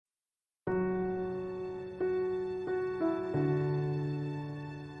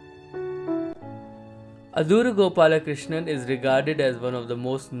Adoor Gopalakrishnan is regarded as one of the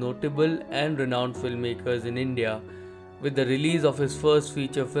most notable and renowned filmmakers in India. With the release of his first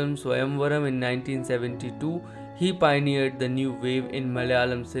feature film Swayamvaram in 1972, he pioneered the new wave in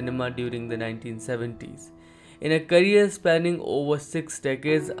Malayalam cinema during the 1970s. In a career spanning over 6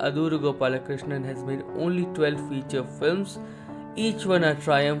 decades, Adoor Gopalakrishnan has made only 12 feature films, each one a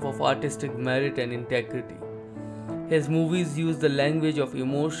triumph of artistic merit and integrity. His movies use the language of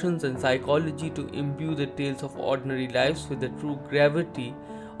emotions and psychology to imbue the tales of ordinary lives with the true gravity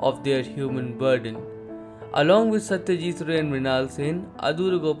of their human burden. Along with Satyajit and Mrinal,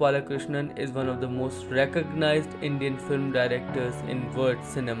 Adoor Gopalakrishnan is one of the most recognized Indian film directors in world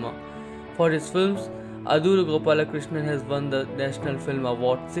cinema. For his films, Adoor Gopalakrishnan has won the National Film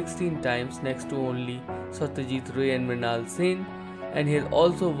Award 16 times next to only Satyajit Ray and Mrinal Sen, and he has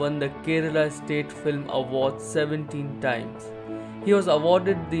also won the Kerala State Film Award 17 times. He was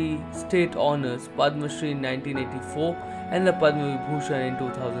awarded the state honours Padma Shri in 1984 and the Padma Vibhushan in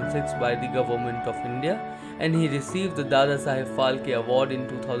 2006 by the Government of India, and he received the Dadasaheb Phalke Award in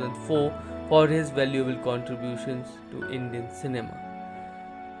 2004 for his valuable contributions to Indian cinema.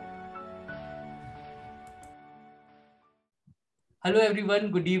 Hello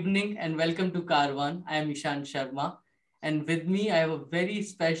everyone, good evening and welcome to Carvan. I am Ishan Sharma, and with me I have a very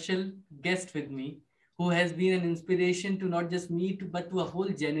special guest with me who has been an inspiration to not just me but to a whole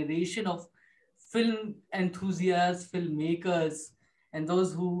generation of film enthusiasts, filmmakers, and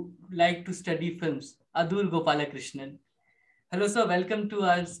those who like to study films. Adoor Gopalakrishnan. Hello sir, welcome to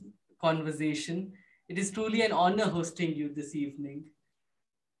our conversation. It is truly an honor hosting you this evening.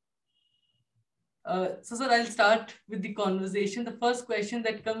 So sir, I'll start with the conversation. The first question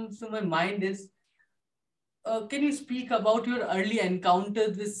that comes to my mind is, can you speak about your early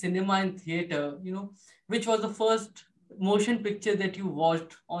encounters with cinema and theater? Which was the first motion picture that you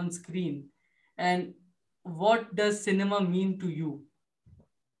watched on screen? And what does cinema mean to you?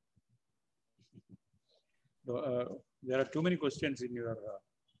 There are too many questions in your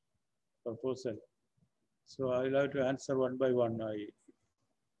proposal. So I'll have to answer one by one.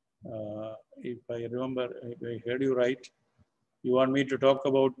 If I remember, if I heard you right, you want me to talk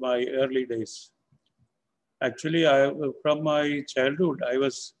about my early days. Actually, from my childhood, I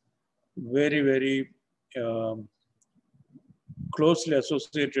was very, very closely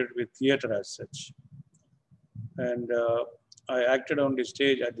associated with theater as such. And I acted on the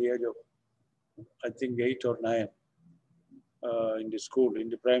stage at the age of, I think, 8 or 9 in the school,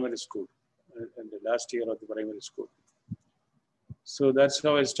 in the primary school, in the last year of the primary school. So that's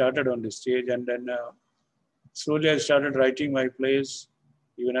how I started on the stage. And then slowly I started writing my plays,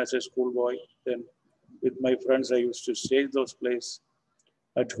 even as a schoolboy. Then with my friends, I used to stage those plays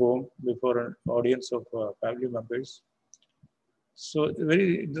at home before an audience of family members. So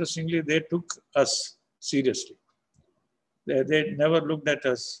very interestingly, they took us seriously. They never looked at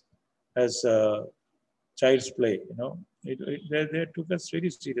us as child's play, They took us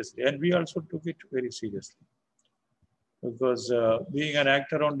very seriously. And we also took it very seriously. Because being an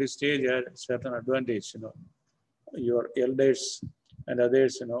actor on the stage had a certain advantage, Your elders and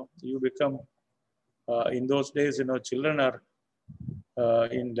others, you become, in those days, children are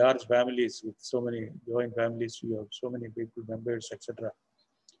in large families with so many joint families, you have so many people, members, etc.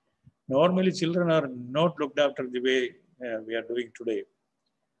 Normally, children are not looked after the way we are doing today.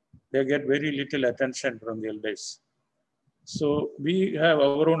 They get very little attention from the elders. So we have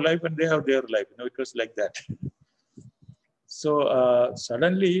our own life and they have their life. It was like that. So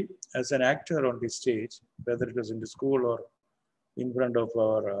suddenly, as an actor on the stage, whether it was in the school or in front of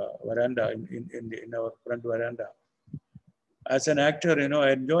our veranda, in our front veranda, as an actor,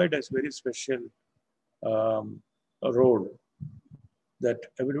 I enjoyed a very special role that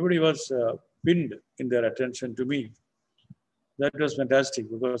everybody was pinned in their attention to me. That was fantastic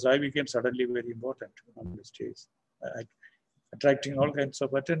because I became suddenly very important on the stage, attracting all kinds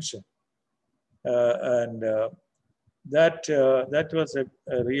of attention. That was a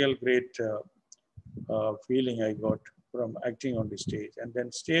real great feeling I got from acting on the stage. And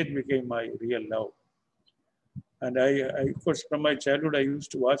then stage became my real love. And I of course, from my childhood, I used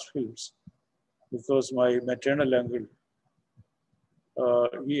to watch films because my maternal uncle,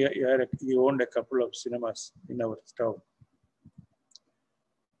 he owned a couple of cinemas in our town.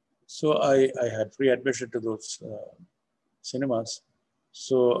 So I had free admission to those cinemas.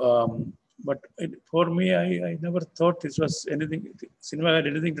 So, but for me, I never thought this was anything, cinema had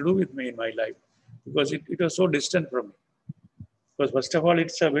anything to do with me in my life because it was so distant from me. Because first of all,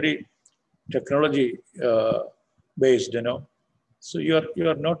 it's a very technology based, So you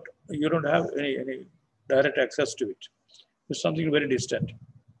don't have any direct access to it. It's something very distant.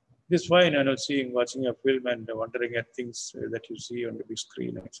 It is fine, watching a film and wondering at things that you see on the big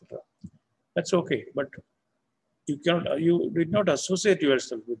screen, etc. That's okay, but you did not associate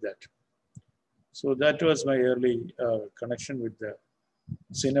yourself with that. So that was my early connection with the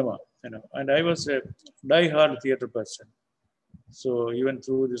cinema, and I was a die-hard theater person. So even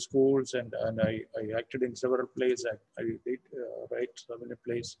through the schools and I acted in several plays. I did write so many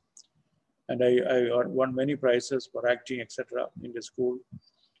plays, and I won many prizes for acting, etc. in the school.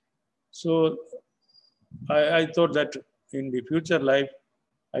 So I thought that in the future life,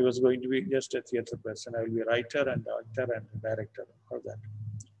 I was going to be just a theater person. I will be a writer and actor and director, all that.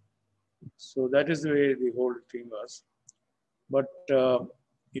 So that is the way the whole thing was. But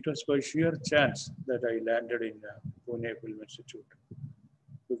it was by sheer chance that I landed in Pune Film Institute.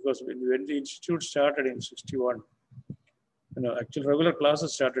 Because when the institute started in 61, actual regular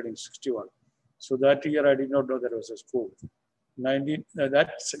classes started in 61. So that year I did not know there was a school. That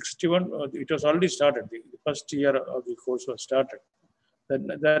 61, it was already started. The first year of the course was started.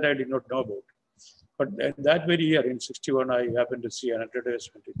 That I did not know about. But that very year in 61, I happened to see an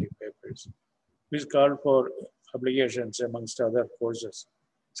advertisement in the papers, which called for applications amongst other courses,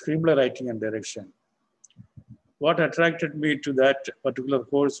 screenplay writing and direction. What attracted me to that particular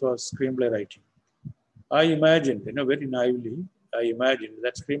course was screenplay writing. I imagined, very naively, I imagined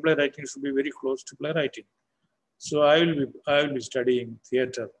that screenplay writing should be very close to playwriting. So I will be studying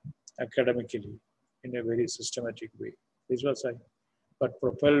theater academically in a very systematic way. This was what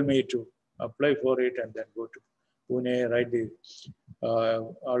propelled me to apply for it and then go to Pune, write the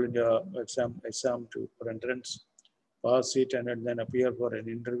All India exam for entrance, pass it, and then appear for an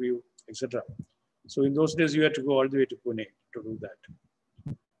interview, etc. So in those days, you had to go all the way to Pune to do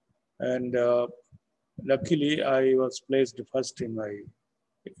that. And luckily, I was placed first in my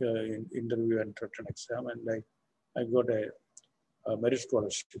interview and written exam, and I got a merit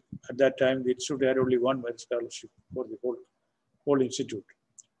scholarship. At that time, the institute had only one merit scholarship for the whole institute.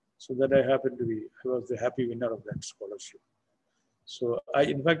 So that I was the happy winner of that scholarship. So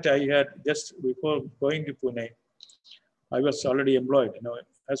in fact, I had just before going to Pune, I was already employed.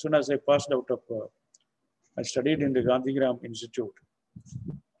 As soon as I passed out of, I studied in the Gandhigram Institute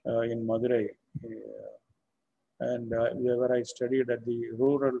in Madurai, and where I studied at the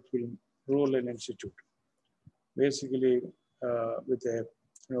Rural Institute, basically with an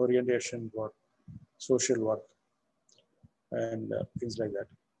orientation for social work and things like that.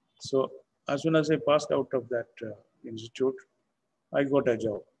 So as soon as I passed out of that institute, I got a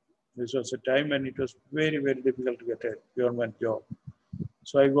job. This was a time when it was very, very difficult to get a government job.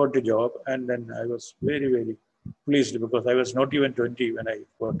 So I got a job, and then I was very, very pleased because I was not even 20 when I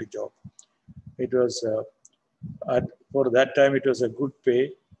got the job. It was, for that time, it was a good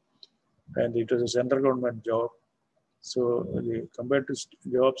pay, and it was a central government job. So compared to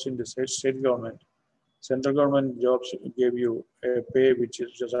jobs in the state government, central government jobs gave you a pay which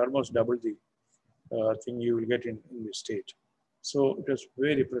is just almost double the thing you will get in the state. So it was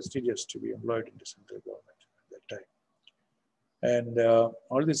very prestigious to be employed in the central government at that time. And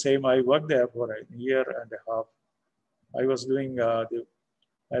all the same, I worked there for a year and a half. I was doing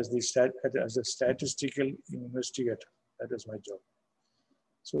as a statistical investigator. That was my job.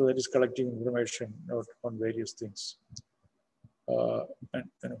 So that is collecting information on various things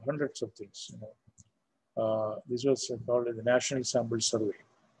and hundreds of things. This was called the National Sample Survey.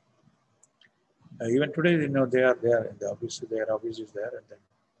 Even today, they are there in the office. Their office is there, and then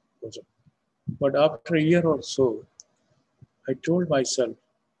goes on. But after a year or so, I told myself,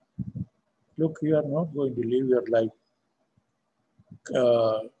 look, you are not going to live your life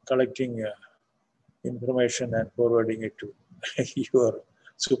collecting information and forwarding it to your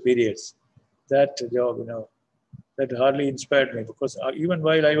superiors. That job, that hardly inspired me because even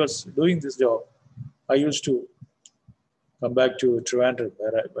while I was doing this job, I used to come back to Trivandrum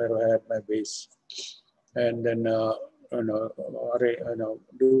where I had my base, and then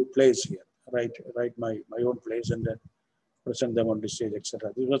do plays here, write my own plays and then present them on the stage,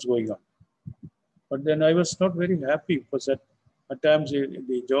 etc. This was going on. But then I was not very happy because at times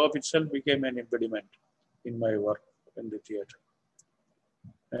the job itself became an impediment in my work in the theater.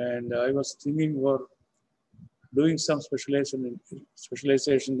 And I was thinking for doing some specialization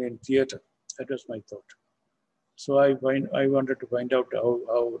in theater. That was my thought. So I wanted to find out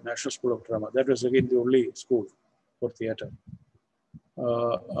how National School of Drama, that was again the only school for theater.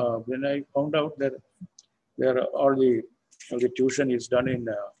 When I found out that all the tuition is done in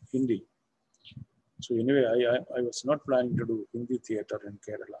Hindi. So anyway, I was not planning to do Hindi theater in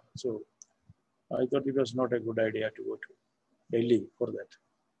Kerala. So I thought it was not a good idea to go to Delhi for that.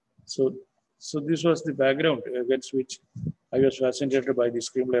 So this was the background against which I was fascinated by the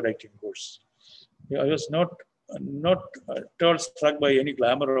screenplay writing course. I was not at all struck by any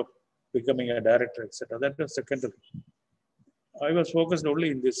glamour of becoming a director, etc. That was secondary. I was focused only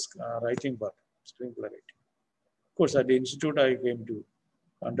in this writing part, screenplay writing. Of course, at the institute, I came to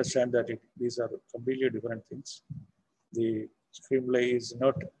understand that these are completely different things. The screenplay is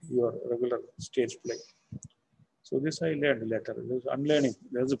not your regular stage play. So this I learned later. There's unlearning.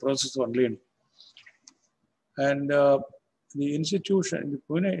 There's a process of unlearning. And the institution, the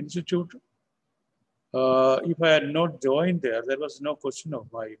Pune Institute, if I had not joined there, there was no question of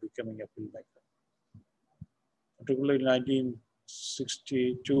my becoming a filmmaker. Particularly in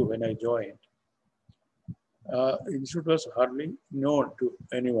 1962, when I joined, institute was hardly known to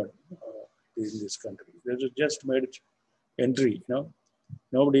anyone in this country. They just made entry,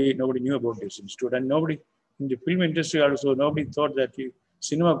 Nobody knew about this institute, and nobody in the film industry also, nobody thought that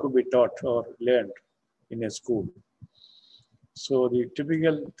cinema could be taught or learned in a school. So the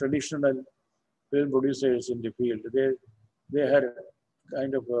typical traditional film producers in the field, they had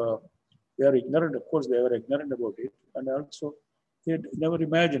kind of, they are ignorant, of course, they were ignorant about it. And also, they could never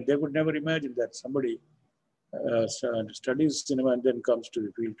imagine that somebody studies cinema and then comes to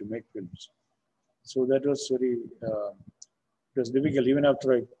the field to make films. So that was very, it was difficult. Even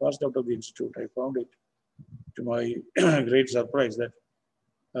after I passed out of the institute, I found it, to my great surprise, that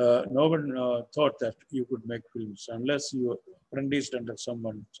no one thought that you could make films unless you apprenticed under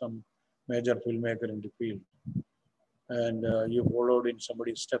someone, some major filmmaker in the field, and you followed in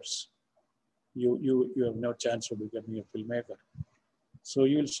somebody's steps. You have no chance of becoming a filmmaker. So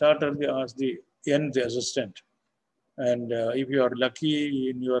you will start as the end assistant, and if you are lucky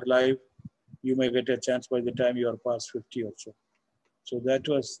in your life, you may get a chance by the time you are past 50 or so. So that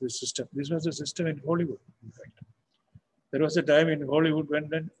was the system. This was the system in Hollywood, in fact. There was a time in Hollywood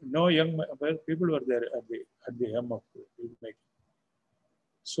when no young people were there at the helm of filmmaking.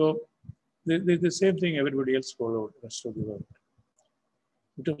 So the same thing everybody else followed, the rest of the world.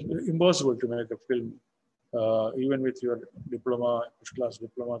 It was impossible to make a film, even with your diploma, first-class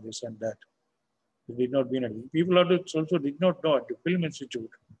diploma, this and that. It did not mean anything. People also did not know at the Film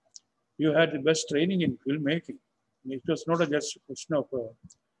Institute, you had the best training in filmmaking. It was not just a question of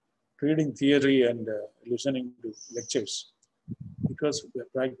reading theory and listening to lectures. It was a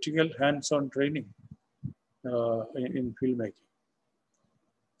practical hands-on training in filmmaking.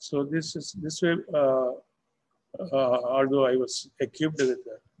 So this way, although I was equipped with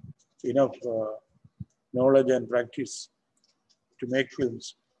enough knowledge and practice to make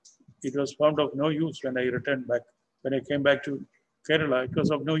films, it was found of no use when I returned back. When I came back to Kerala, it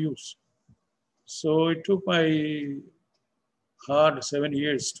was of no use. So it took my hard 7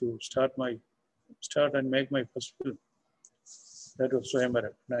 years to start and make my first film. That was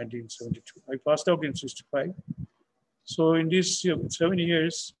Swayamvaram, 1972. I passed out in 65. So in these 7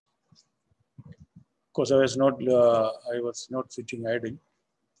 years, of course, I was not sitting idle.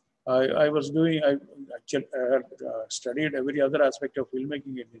 I had studied every other aspect of filmmaking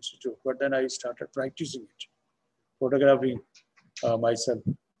in the institute, but then I started practicing it, photographing myself,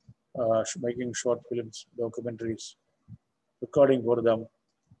 making short films, documentaries, recording for them,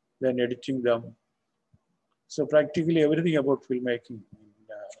 then editing them. So practically everything about filmmaking,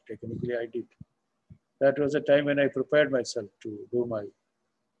 technically I did. That was a time when I prepared myself to do my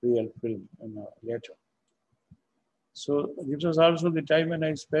real film later. So this was also the time when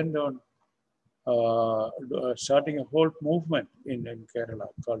I spent on starting a whole movement in Kerala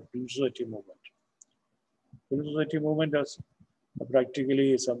called Film Society Movement. Film Society Movement was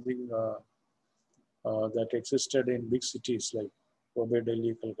practically something that existed in big cities like Bombay,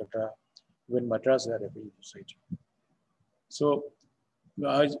 Delhi, Calcutta, even Madras had a film society. So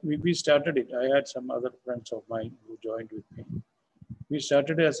we started it. I had some other friends of mine who joined with me. We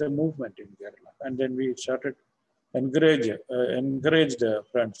started as a movement in Kerala, and then we started encouraged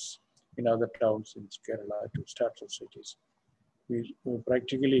friends in other towns in Kerala to start societies. We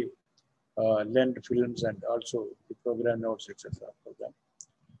practically lent films and also the program notes, etc. for them.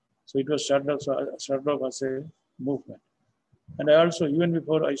 So it was started off as a movement. And I also, even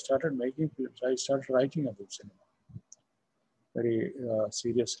before I started making films, I started writing about cinema very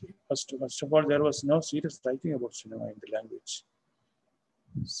seriously. First of all, there was no serious writing about cinema in the language.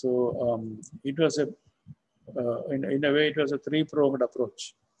 So it was in a way, it was a three-pronged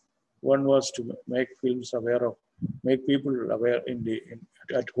approach. One was to make films make people aware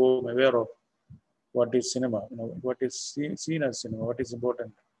at home, aware of what is cinema, what is seen as cinema, what is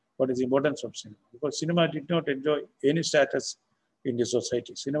important, what is the importance of cinema. Because cinema did not enjoy any status in the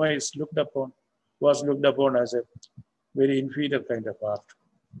society. Cinema was looked upon as a very inferior kind of art,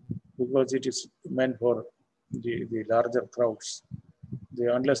 because it is meant for the larger crowds.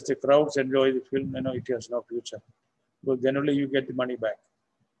 Unless the crowds enjoy the film, it has no future. Because then only you get the money back.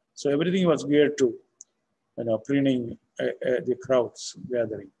 So everything was geared to, preening the crowds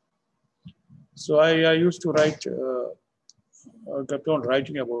gathering. So I used to write, kept on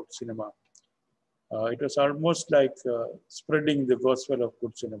writing about cinema. It was almost like spreading the gospel of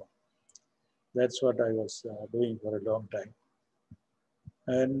good cinema. That's what I was doing for a long time.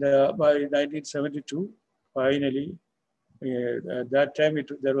 And by 1972, finally, at that time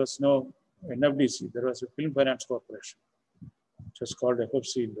there was no NFDC, there was a Film Finance Corporation, which was called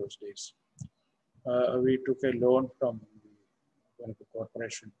FFC in those days. We took a loan from the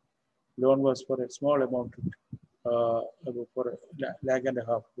corporation. Loan was for a small amount, for $1.5 lakh.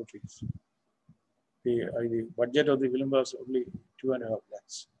 The budget of the film was only 2.5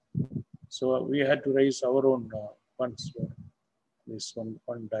 lakhs. So we had to raise our own funds for this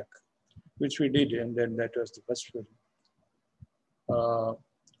one back, which we did, and then that was the first film.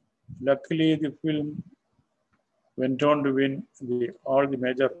 Luckily, the film went on to win all the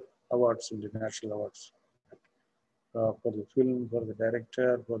major awards, international awards, for the film, for the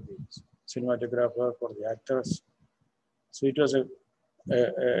director, for the cinematographer, for the actors. So it was a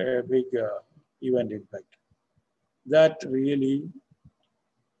big event, in fact. That really,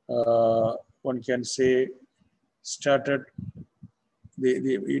 one can say, started,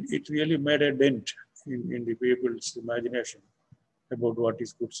 it really made a dent in the people's imagination about what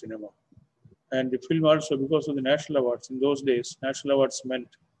is good cinema. And the film also, because of the national awards, in those days, national awards meant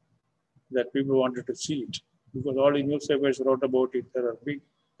that people wanted to see it, because all the newspapers wrote about it, there are big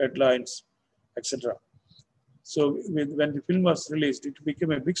headlines, etc. So when the film was released, it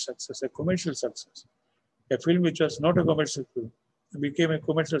became a big success, a commercial success. A film which was not a commercial film became a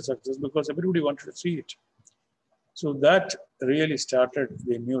commercial success because everybody wanted to see it. So that really started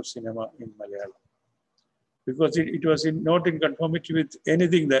the new cinema in Malayalam, because it was not in conformity with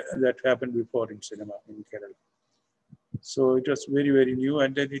anything that happened before in cinema in Kerala. So it was very, very new,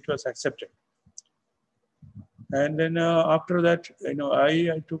 and then it was accepted. And then after that,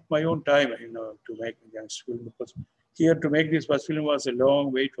 I took my own time, to make the youngest film, because here to make this first film was a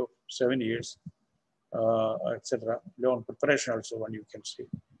long wait of 7 years, etc. Long preparation also, one you can see.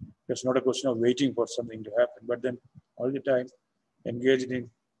 It's not a question of waiting for something to happen, but then all the time engaged in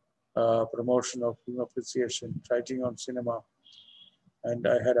promotion of film appreciation, writing on cinema. And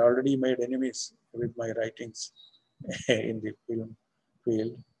I had already made enemies with my writings in the film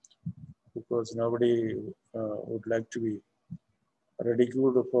field, because nobody would like to be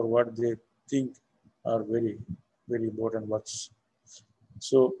ridiculed for what they think are very, very important works.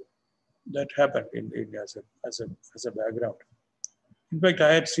 So that happened as a background. In fact,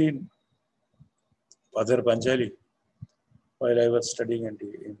 I had seen Father Panjali while I was studying in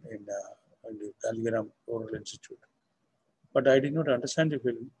the Kalgiram Oral Institute. But I did not understand the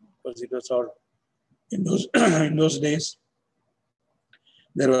film, because it was all, in those days,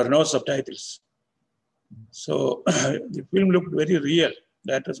 there were no subtitles. So the film looked very real.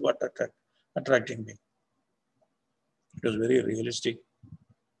 That is what attracting me. It was very realistic.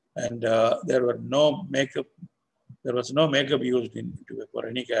 And there were no makeup. There was no makeup used for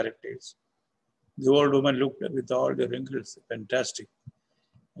any characters. The old woman looked with all the wrinkles, fantastic.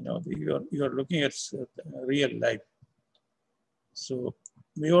 You are looking at real life. So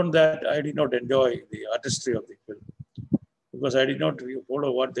beyond that, I did not enjoy the artistry of the film, because I did not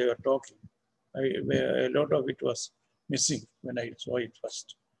follow what they were talking. A lot of it was missing when I saw it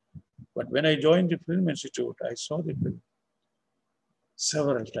first. But when I joined the Film Institute, I saw the film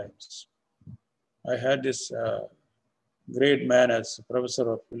several times. I had this great man as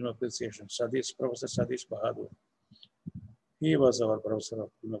professor of film appreciation, Professor Satish Bahadur. He was our professor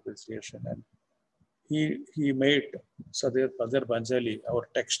of film appreciation, and he made Father Panjali our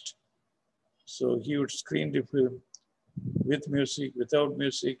text. So he would screen the film with music, without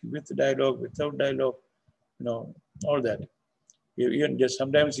music, with dialogue, without dialogue, all that.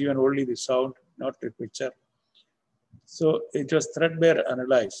 Sometimes even only the sound, not the picture. So it was threadbare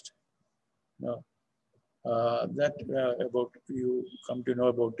analyzed. About, you come to know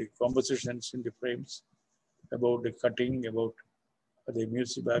about the compositions in the frames, about the cutting, about the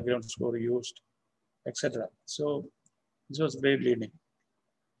music background score used, etc. So this was great learning.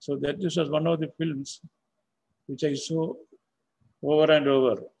 So this was one of the films which I saw over and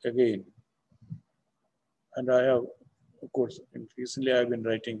over again. And I have, of course, recently I've been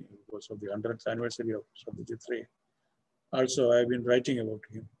writing, because of the 100th anniversary of Satyajit. Also, I've been writing about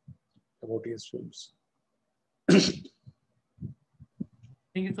him, about his films. Thank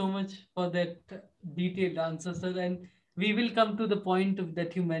you so much for that detailed answer, sir. And We will come to the point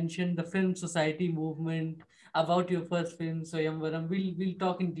that you mentioned, the film society movement, about your first film, Swayamvaram. We'll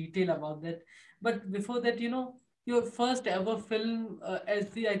talk in detail about that. But before that, your first ever film, as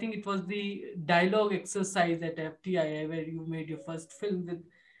the I think it was the dialogue exercise at FTII, where you made your first film with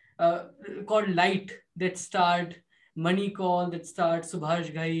uh, called Light, that starred Manikal, that starred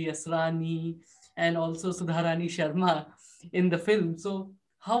Subhash Ghai, Asrani, and also Sudharani Sharma in the film. So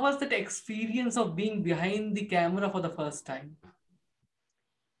how was that experience of being behind the camera for the first time?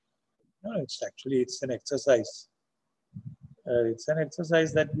 No, it's an exercise. It's an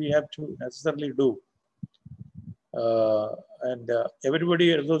exercise that we have to necessarily do. And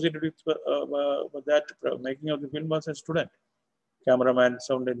everybody associated with that making of the film was a student. Cameraman,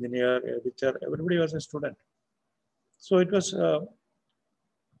 sound engineer, editor, everybody was a student. So it was,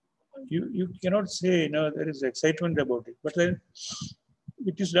 you cannot say, there is excitement about it, but then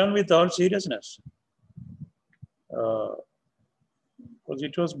it is done with all seriousness. Because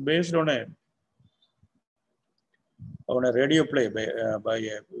it was based on a radio play by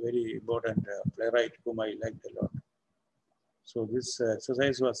a very important playwright whom I liked a lot. So this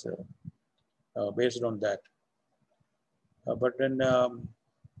exercise was based on that. But then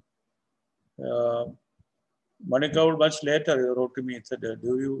Manikaul much later wrote to me and said,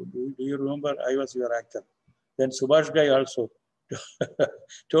 do you remember I was your actor? Then Subhash Ghai also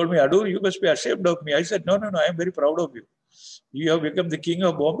told me, Adoor, you must be ashamed of me. I said, no, I am very proud of you. You have become the king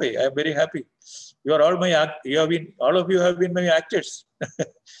of Bombay. I am very happy. You are all all of you have been my actors.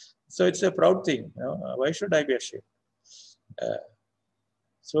 So it's a proud thing. Why should I be ashamed?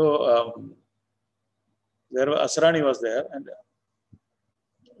 Asrani was there, and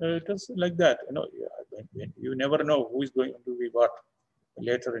it was like that. You never know who is going to be what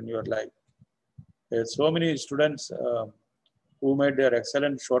later in your life. There are so many students who made their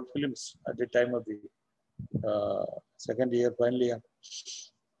excellent short films at the time of the second year, final year,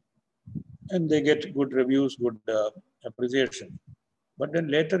 and they get good reviews, good appreciation. But then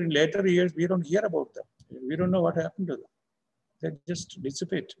in later years, we don't hear about them. We don't know what happened to them. They just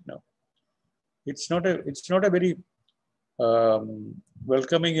dissipate. It's not a very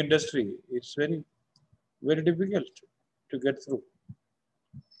welcoming industry. It's very, very difficult to get through.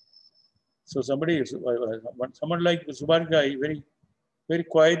 So someone like Subhash Ghai, very, very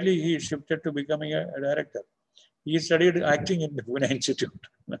quietly, he shifted to becoming a director. He studied acting in the Pune Institute.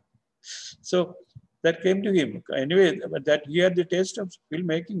 So that came to him. Anyway, that he had the taste of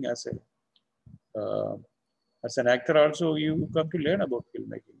filmmaking as an actor also, you come to learn about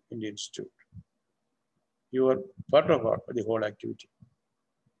filmmaking in the institute. You are part of the whole activity.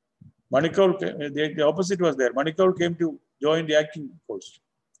 Manikaul, the opposite was there. Manikaul came to join the acting course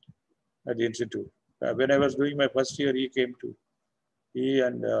at the institute. When I was doing my first year, he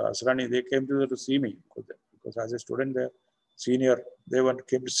and Asrani, they came to see me because as a student there, senior, they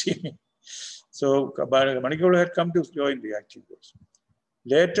came to see me. So Manikaul had come to join the acting course.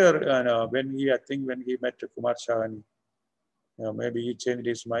 Later, when he met Kumar Shah, and maybe he changed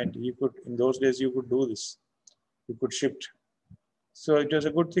his mind. In those days, you could do this. You could shift. So it was a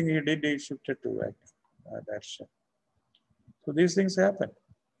good thing he did. He shifted to direction. So these things happen.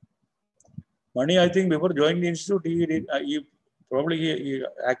 Mani, I think before joining the institute, he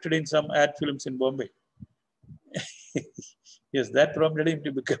acted in some ad films in Bombay. Yes, that prompted him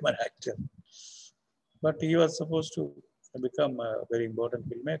to become an actor. But he was supposed to become a very important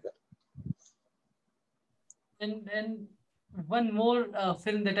filmmaker. And one more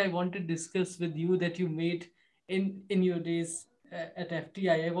film that I want to discuss with you that you made in your days at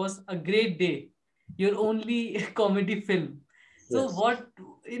FTI was A Great Day, your only comedy film. So Yes.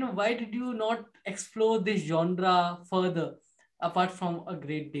 why did you not explore this genre further apart from A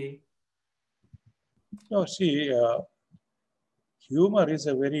Great Day? No, see, humor is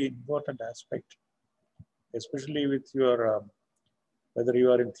a very important aspect, especially with your, whether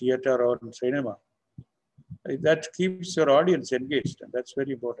you are in theater or in cinema. That keeps your audience engaged, and that's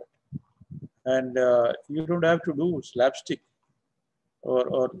very important. And you don't have to do slapstick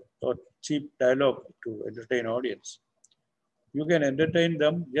or cheap dialogue to entertain audience. You can entertain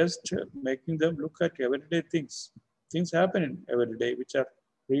them just making them look at everyday things. Things happen in every day which are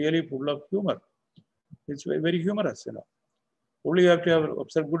really full of humor. It's very humorous, Only you have to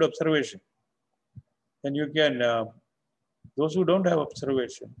have good observation. And you can, those who don't have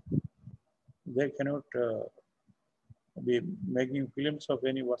observation, they cannot be making films of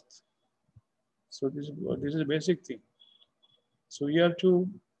any worth. So this is a basic thing. So you have to,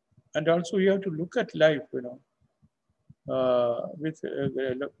 and also you have to look at life, with a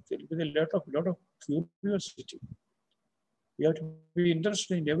lot of curiosity. You have to be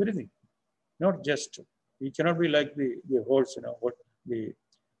interested in everything, not just He cannot be like the horse, what the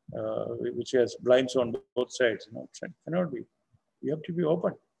which has blinds on both sides. It cannot be. You have to be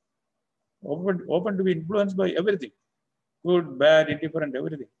open to be influenced by everything, good, bad, indifferent,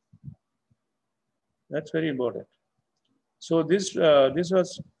 everything. That's very important. So this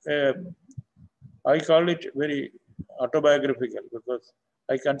was, I call it very autobiographical because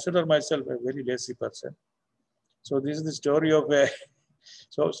I consider myself a very lazy person. So this is the story of a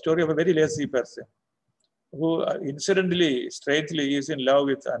very lazy person who incidentally, straightly is in love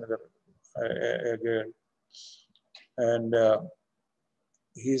with another a girl, and um,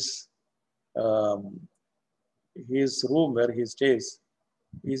 his room where he stays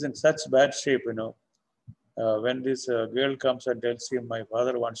is in such bad shape, when this girl comes and tells him, my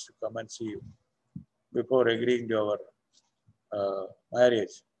father wants to come and see you before agreeing to our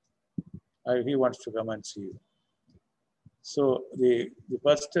marriage. He wants to come and see you. So the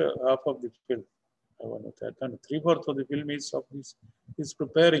first half of the film, 3/4 of the film is of this, is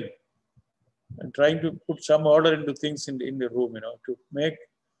preparing and trying to put some order into things in the room, to make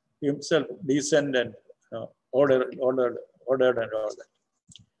himself decent and ordered and all that.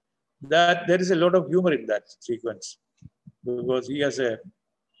 That there is a lot of humor in that sequence because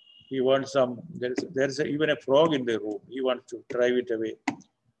he wants some. There is even a frog in the room. He wants to drive it away.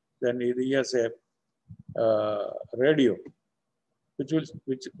 Then he has a radio,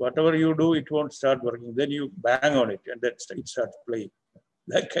 which whatever you do, it won't start working. Then you bang on it, and then it starts playing.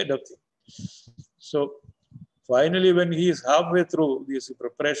 That kind of thing. So finally, when he is halfway through these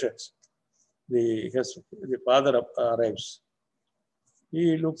preparations, the father arrives.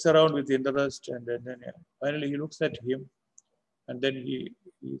 He looks around with interest, and then finally he looks at him, and then he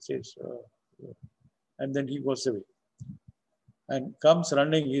says, and then he goes away, and comes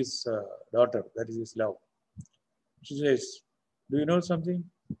running his daughter, that is his love. She says, do you know something?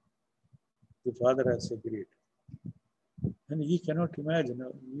 The father has agreed. And he cannot imagine,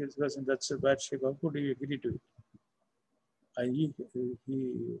 he was in that bad shape, how could he agree to it? And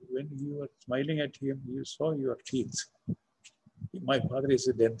when you were smiling at him, you saw your teeth. My father is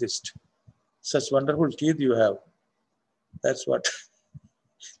a dentist. Such wonderful teeth you have. That's what,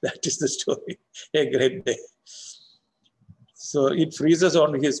 that is the story. A great day. So it freezes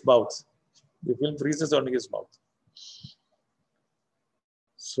on his mouth. The film freezes on his mouth.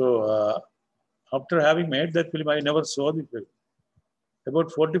 So after having made that film, I never saw the film.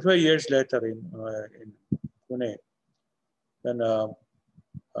 About 45 years later in Pune, when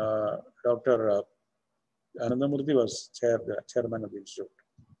Dr. Anandamurthy was chairman of the institute,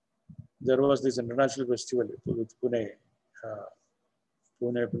 there was this international festival with Pune.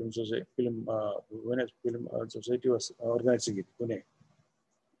 Pune Film Society, Society was organizing it, Pune.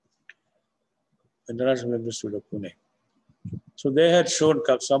 International Film Institute of Pune. So they had shown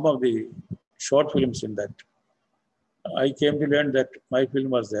some of the short films in that. I came to learn that my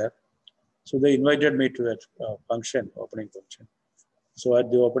film was there. So they invited me to that opening function. So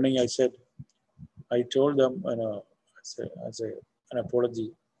at the opening, I told them, as an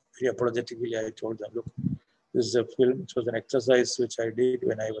apology, very apologetically, I told them, look, this is a film. It was an exercise which I did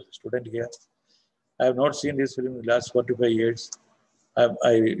when I was a student here. I have not seen this film in the last 45 years.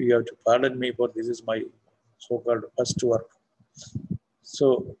 You have to pardon me, for this is my so-called first work.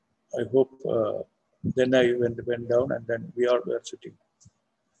 So I hope, then I went down, and then we all were sitting.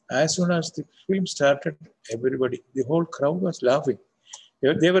 As soon as the film started, everybody, the whole crowd was laughing.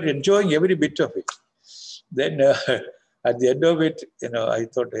 They were enjoying every bit of it. Then at the end of it, I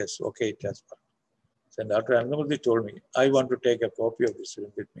thought, yes, okay, it has worked. So Dr. Anandamurthy told me, I want to take a copy of this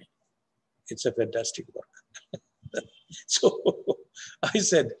film with me. It's a fantastic work. So I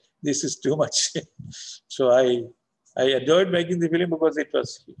said, this is too much. So I enjoyed making the film because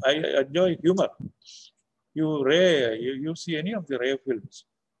I enjoy humor. You see any of the Ray films,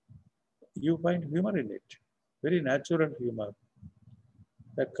 you find humor in it, very natural humor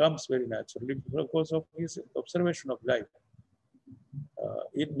that comes very naturally because of his observation of life.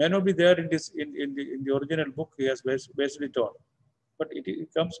 It may not be there in the original book he has based it on, but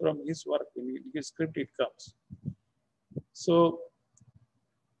it comes from his work, in his script it comes. So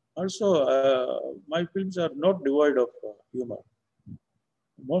also my films are not devoid of humor.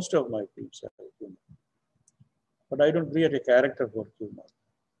 Most of my films are humor, but I don't create a character for humor.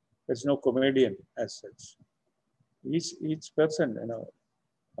 There's no comedian as such. Each person,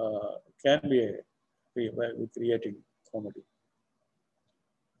 can be creating comedy.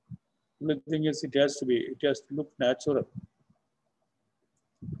 The thing is, it has to look natural.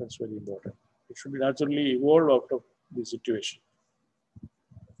 That's very important. It should be naturally evolved out of the situation.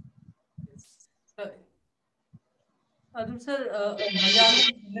 Adoor sir,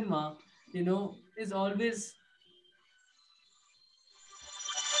 Malayalam cinema, is always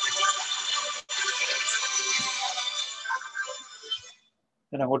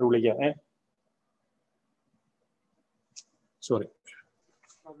ഞാൻ അങ്ങോട്ട് വിളിക്കാം sorry.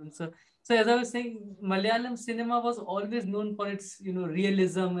 problem, sir. So as I was saying, Malayalam cinema was always known for its,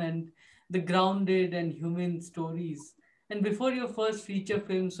 realism and the grounded and human stories. And before your first feature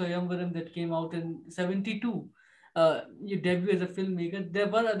film, Swayamvaram, that came out in '72, you debut as a filmmaker. There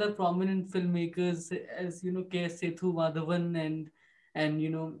were other prominent filmmakers, as K.S. Sethu Madhavan and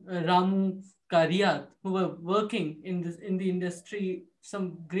Ramu Kariyat, who were working in the industry, some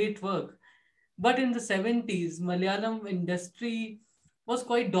great work. But in the '70s, Malayalam industry was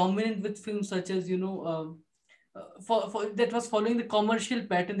quite dominant with films such as for that was following the commercial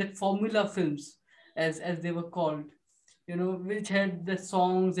pattern, that formula films, as they were called, which had the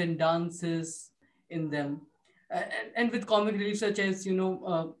songs and dances in them, and with comic relief such as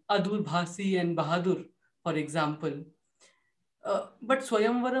Adur Bhasi and Bahadur, for example. But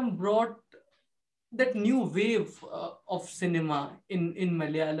Swayamvaram brought that new wave of cinema in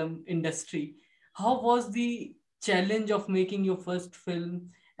Malayalam industry. How was the challenge of making your first film,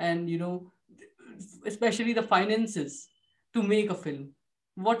 and especially the finances to make a film?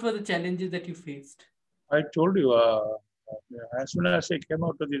 What were the challenges that you faced? I told you, as soon as I came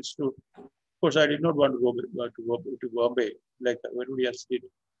out of the institute, of course, I did not want to go to Bombay like everybody else did,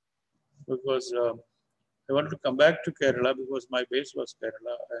 because I wanted to come back to Kerala because my base was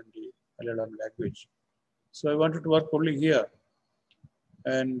Kerala and the Malayalam language. So I wanted to work only here,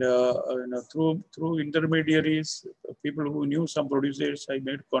 and through intermediaries, people who knew some producers, I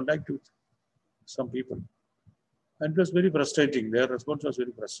made contact with some people, and it was very frustrating. Their response was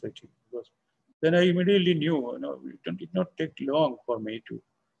very frustrating, because then I immediately knew, it did not take long for me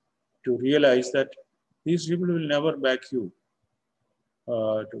to realize that these people will never back you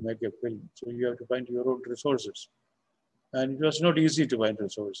to make a film. So you have to find your own resources, and it was not easy to find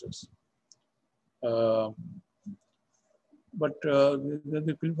resources. But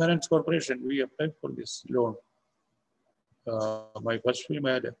the Film Finance Corporation, we applied for this loan. My first film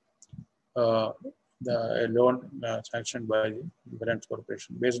had a loan sanctioned by the Film Finance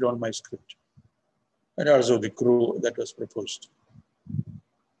Corporation based on my script, and also the crew that was proposed.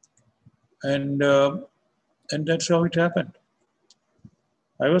 And that's how it happened.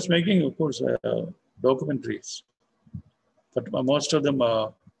 I was making, of course, documentaries, but most of them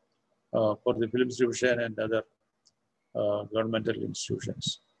are for the film distribution and other governmental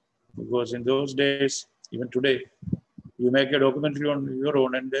institutions. Because in those days, even today, you make a documentary on your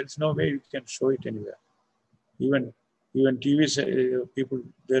own, and there's no way you can show it anywhere. Even TV people,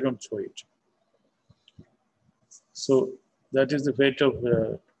 they don't show it. So that is the fate of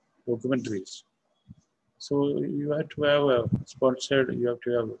documentaries. So you have to have a sponsored, you have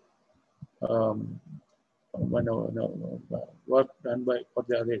to have work done by for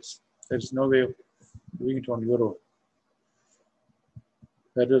the others. There's no way of doing it on your own.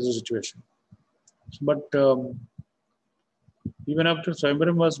 That was the situation. But even after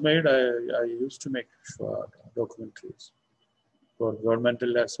Swayamvaram was made, I used to make documentaries for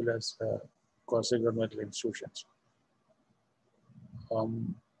governmental as well as quasi-governmental institutions.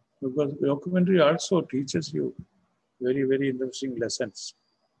 Because documentary also teaches you very, very interesting lessons.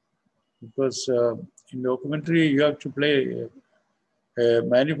 Because in documentary, you have to play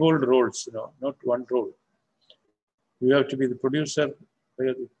manifold roles, not one role. You have to be the producer,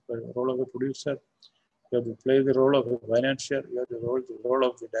 play the role of a producer. You have to play the role of a financier. You have to play the role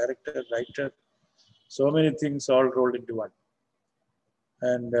of the director, writer. So many things all rolled into one.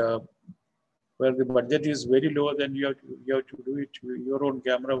 And where the budget is very low, then you have to do it with your own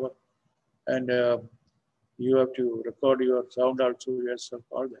camera work, and you have to record your sound also yourself,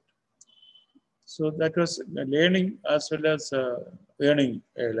 all that. So that was learning as well as earning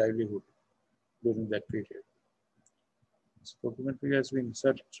a livelihood during that period. So documentary has been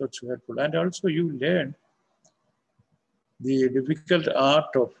such helpful, and also you learn the difficult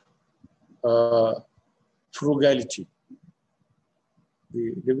art of frugality.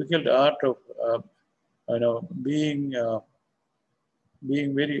 The difficult art of being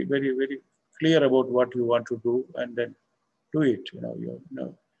very, very, very clear about what you want to do, and then do it.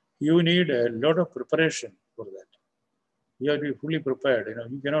 You need a lot of preparation for that. You have to be fully prepared.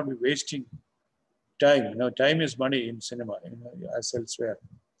 You cannot be wasting time. Time is money in cinema, as elsewhere,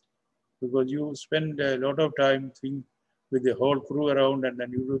 because you spend a lot of time with the whole crew around, and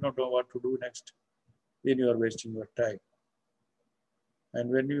then you do not know what to do next. Then you are wasting your time. And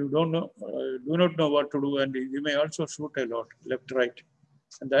when you do not know what to do, and you may also shoot a lot, left, right,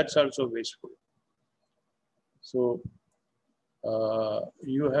 and that's also wasteful. So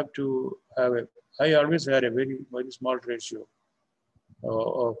you have to have a I always had a very, very small ratio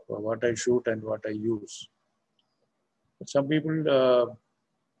of what I shoot and what I use. But some people,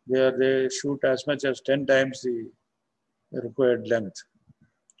 they shoot as much as 10 times the required length.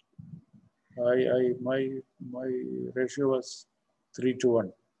 My ratio was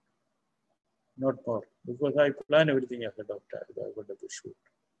 3:1, not more, because I plan everything ahead of time. Ahead of the shoot,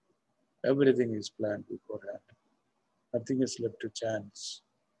 everything is planned beforehand. Nothing is left to chance.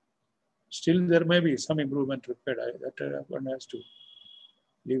 Still, there may be some improvement required. That one has to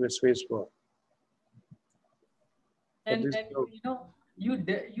leave a space for. And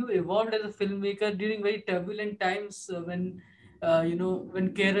you evolved as a filmmaker during very turbulent times, when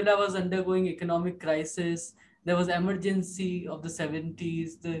when Kerala was undergoing economic crisis. There was emergency of the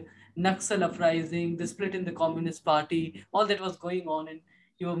 70s, the Naxal uprising, the split in the Communist Party, all that was going on, and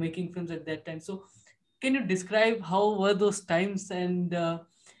you were making films at that time. So can you describe how were those times, and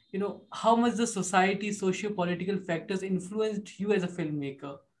how much the society socio-political factors influenced you as a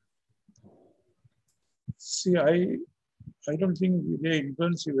filmmaker? See, I don't think they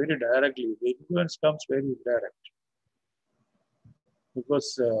influence you very directly. The influence comes very direct.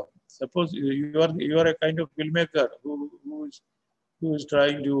 Because suppose you are a kind of filmmaker who is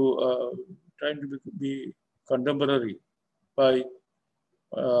trying to be contemporary by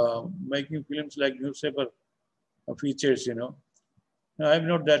making films like newspaper features. No, I'm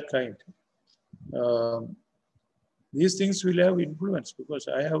not that kind. These things will have influence because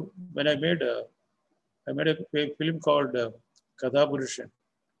when I made a film called Kadhapurushan.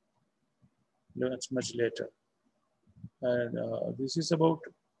 That's much later. And this is about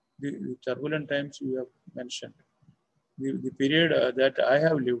the turbulent times you have mentioned. The period that I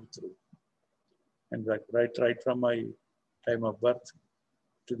have lived through. And right from my time of birth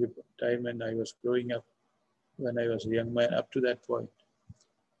to the time when I was growing up, when I was a young man, up to that point.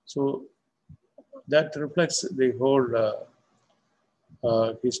 So that reflects the whole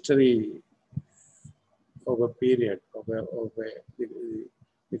history of a period, the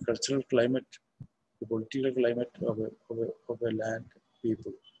cultural climate, the political climate of a land,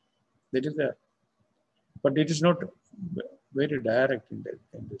 people. That is there. But it is not very direct in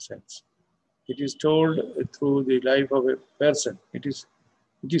the sense. It is told through the life of a person. It is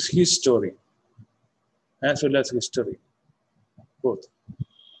his story as well as history, both.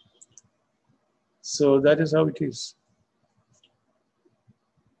 So that is how it is.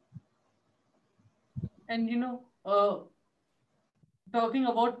 And talking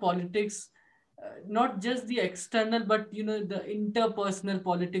about politics, not just the external, but the interpersonal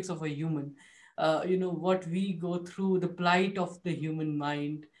politics of a human. What we go through, the plight of the human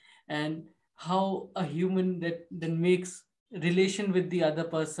mind, and how a human that then makes relation with the other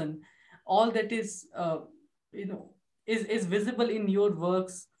person. All that is is visible in your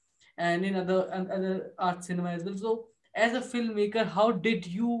works and in other art cinema as well. So, as a filmmaker, how did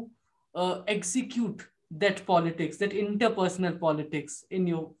you execute that politics, that interpersonal politics in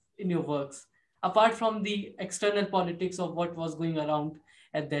your works, apart from the external politics of what was going around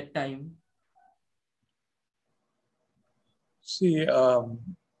at that time? See,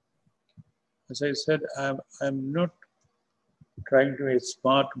 as I said, I'm not trying to be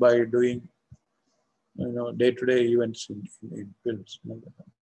smart by doing day-to-day events in films.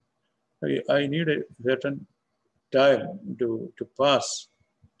 I need a certain time to pass,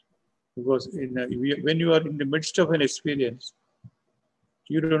 because when you are in the midst of an experience,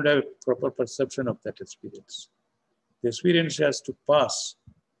 you don't have a proper perception of that experience. The experience has to pass,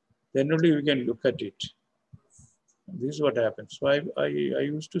 then only we can look at it. This is what happens. So I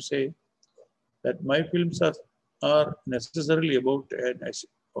used to say that my films are necessarily about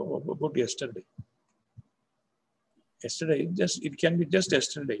yesterday. Yesterday, it can be just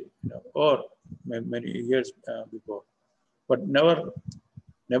yesterday, or many years before, but never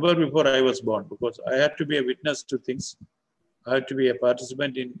before I was born, because I had to be a witness to things. I have to be a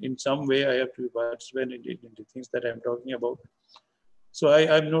participant in some way. I have to be a participant in the things that I'm talking about. So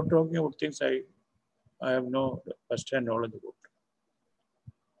I'm not talking about things I have no first-hand knowledge about.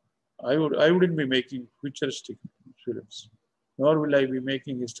 I wouldn't be making futuristic films, nor will I be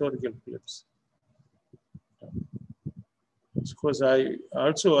making historical films. Because I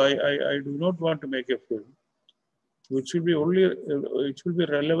do not want to make a film which will be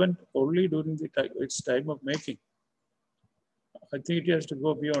relevant only during its time of making. I think it has to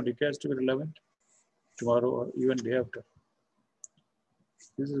go beyond. It has to be relevant tomorrow or even day after.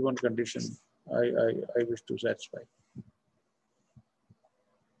 This is one condition I wish to satisfy.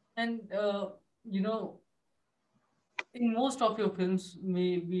 And in most of your films,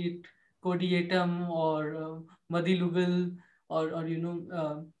 maybe it Kodiyatam or Mathilukal, or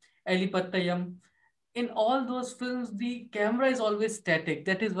Elippathayam. In all those films, the camera is always static.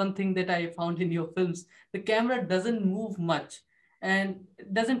 That is one thing that I found in your films. The camera doesn't move much and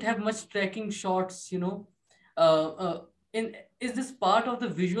doesn't have much tracking shots, in is this part of the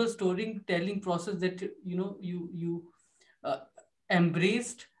visual storytelling process that you uh,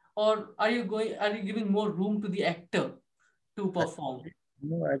 embraced, or are you giving more room to the actor to perform?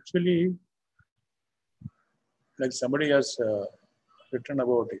 No, actually, like somebody has written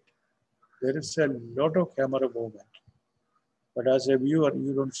about it, there is a lot of camera movement, but as a viewer,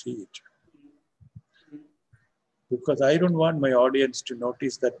 you don't see it. Because I don't want my audience to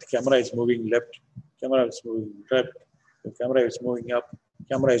notice that the camera is moving left, camera is moving right, the camera is moving up,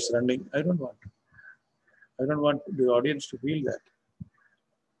 camera is running. I don't want. I don't want the audience to feel that.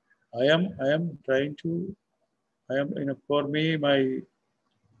 I am trying to. I am, for me, my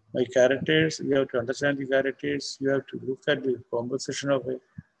characters. You have to understand the characters. You have to look at the composition of a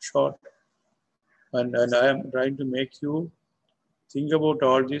shot, and I am trying to make you think about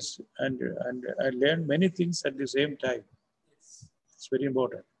all this and I learn many things at the same time. It's very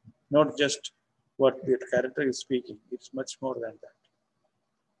important. Not just what the character is speaking. It's much more than that.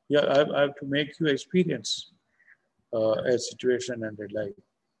 Yeah, I have to make you experience a situation and a life.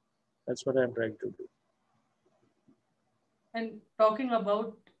 That's what I'm trying to do. And talking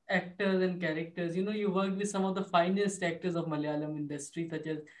about actors and characters, you worked with some of the finest actors of Malayalam industry, such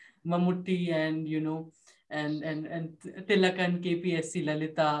as Mammootty and and Tilakan, KPSC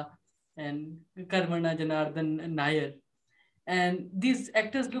Lalita, and Karmana Janardhan Nair. And these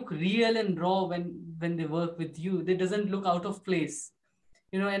actors look real and raw when they work with you. They doesn't look out of place.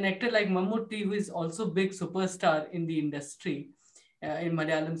 An actor like Mammootty, who is also big superstar in the industry, in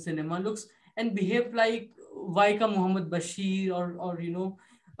Malayalam cinema, looks and behave like Vaika Muhammad Bashir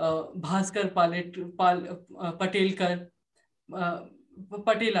Bhaskar Patelkar, uh,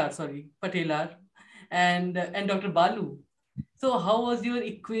 Patelar, and Dr. Balu. So how was your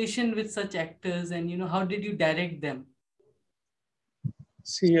equation with such actors, and how did you direct them?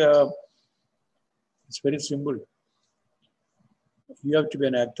 See, it's very simple. You have to be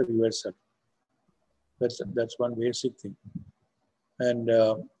an actor yourself. That's one basic thing. And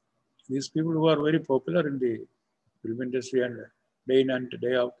these people who are very popular in the film industry and day in and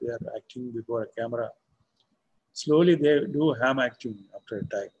day out, they are acting before a camera. Slowly, they do ham acting after a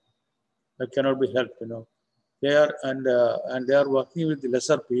time. That cannot be helped, They are and they are working with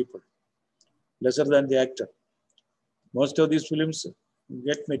lesser people, lesser than the actor. Most of these films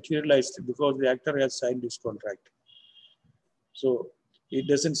get materialized because the actor has signed his contract. So it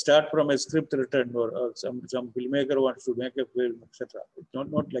doesn't start from a script written or some filmmaker wants to make a film, etc. It's not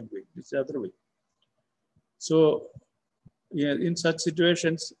like that. It's the other way. So yeah, in such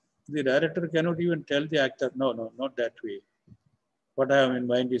situations, the director cannot even tell the actor, no, not that way. What I have in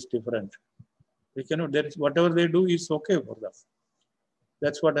mind is different. They cannot. That is, whatever they do is okay for them.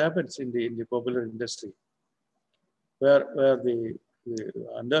 That's what happens in the popular industry, where the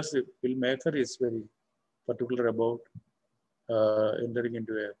unless the filmmaker is very particular about entering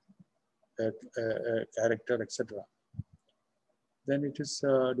into a character, etc., then it is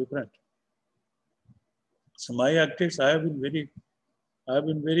different. So my actors, I have been very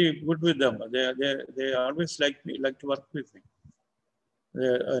good with them. They always like to work with me.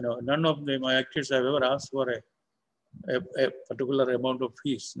 None of my actors have ever asked for a particular amount of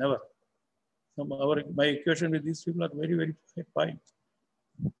fees. Never. So my equation with these people are very, very fine.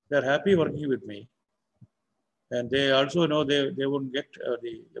 They're happy working with me. And they also know they won't get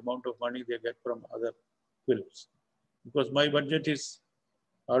the amount of money they get from other films. Because my budget is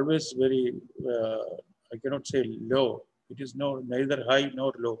always very, I cannot say low. It is neither high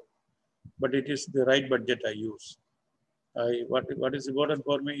nor low. But it is the right budget I use. What is important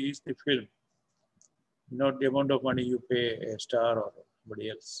for me is the film, not the amount of money you pay a star or somebody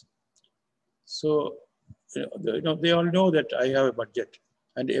else. So, they all know that I have a budget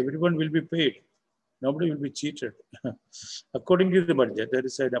and everyone will be paid. Nobody will be cheated. According to the budget, there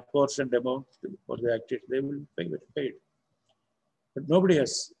is an apportioned amount for the actors. They will be paid. But nobody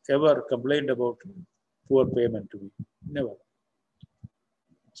has ever complained about poor payment to me. Never.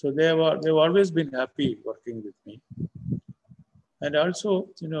 So they've always been happy working with me. And also,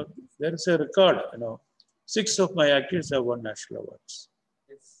 there is a record, 6 of my actors have won national awards.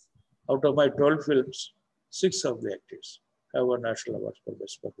 Yes. Out of my 12 films, 6 of the actors have won national awards for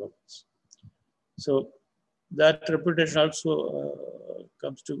best performance. So that reputation also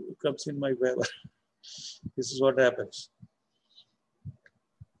comes in my favor. This is what happens.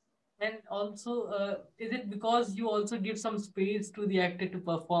 And also, is it because you also give some space to the actor to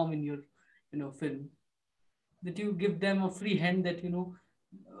perform in your, film, that you give them a free hand that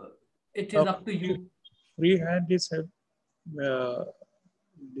it is Now, up to you. freehand is a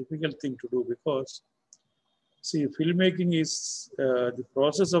difficult thing to do because, see, filmmaking is, the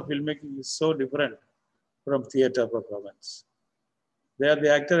process of filmmaking is so different from theater performance. There,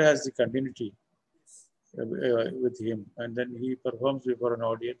 the actor has the continuity with him, and then he performs before an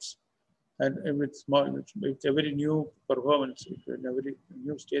audience. And with every new performance, with every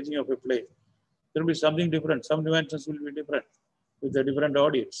new staging of a play, there will be something different. Some dimensions will be different with a different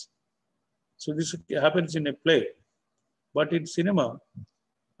audience. So this happens in a play. But in cinema,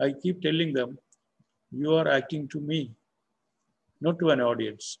 I keep telling them, you are acting to me, not to an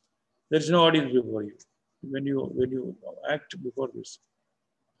audience. There is no audience before you. When you act before this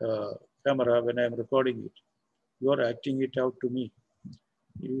camera, when I am recording it, you are acting it out to me.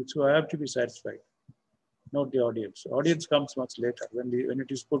 So I have to be satisfied, not the audience. Audience comes much later when it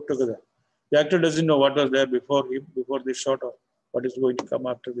is put together. The actor doesn't know what was there before him, before this shot, or what is going to come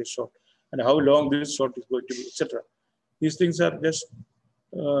after this shot, and how long this shot is going to be, etc. These things are just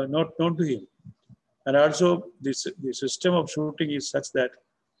not known to him. And also, the system of shooting is such that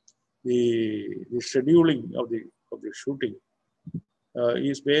the scheduling of the shooting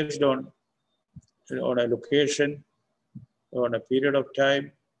is based on a location, on a period of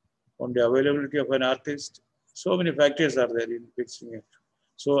time, on the availability of an artist. So many factors are there in fixing it.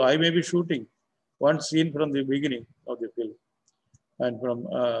 So I may be shooting one scene from the beginning of the film and from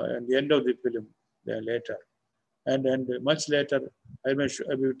and the end of the film later. And much later, I may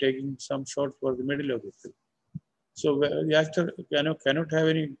be taking some shots for the middle of the film. So the actor cannot have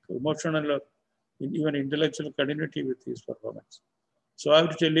any emotional or even intellectual continuity with his performance. So I have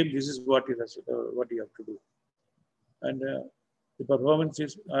to tell him this is what you have to do. And the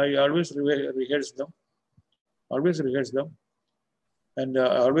performances, I always rehearse them, and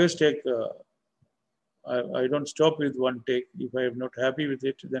I always take. I don't stop with one take. If I am not happy with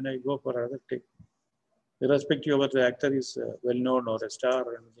it, then I go for another take, irrespective of whether the actor is well known or a star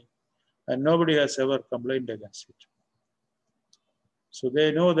or anything. And nobody has ever complained against it. So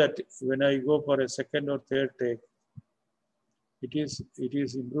they know that when I go for a second or third take, it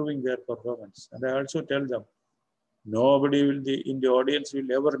is improving their performance. And I also tell them, nobody in the audience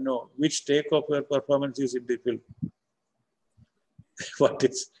will ever know which take of your performance is in the film. what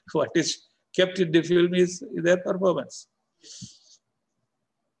is kept in the film is their performance.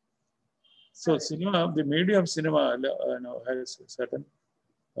 So cinema, the medium cinema, has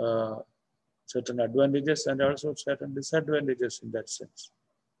certain advantages and also certain disadvantages in that sense,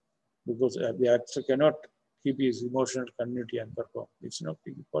 because the actor cannot keep his emotional continuity and perform. It's not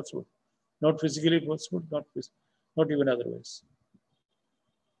possible, not physically possible, not even otherwise.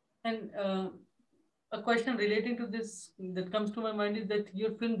 And a question relating to this that comes to my mind is that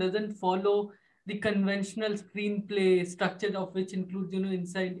your film doesn't follow the conventional screenplay structure, of which includes,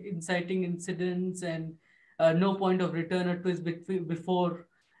 inciting incidents and no point of return or twist before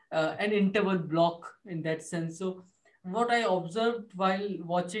an interval block in that sense. So what I observed while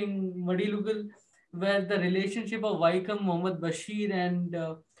watching Mathilukal, where the relationship of Vaikam, Mohammad Bashir and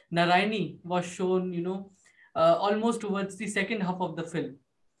Naraini was shown, almost towards the second half of the film,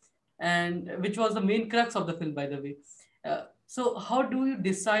 and which was the main crux of the film, by the way. So how do you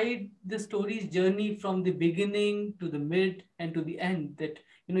decide the story's journey from the beginning to the mid and to the end that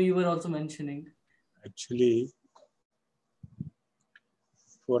you were also mentioning? Actually,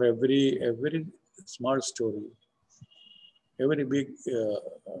 for every small story, every big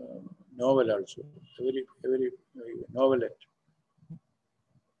novel also, every novelette,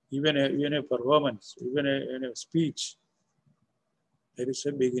 even a performance, even a speech, there is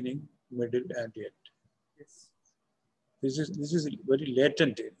a beginning, middle, and end. Yes. This is very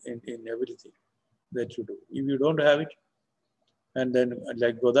latent in everything that you do. If you don't have it, and then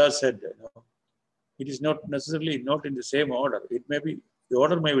like Goda said, it is not necessarily not in the same order. It may be, the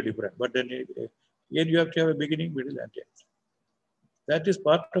order may be different, but then again you have to have a beginning, middle, and end. That is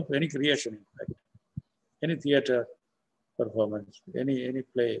part of any creation, in fact. Any theater performance, any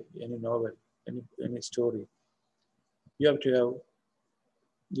play, any novel, any story. You have to have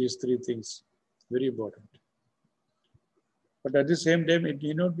these three things, very important. But at the same time, it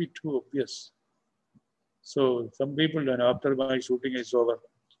need not be too obvious. So some people, after my shooting is over,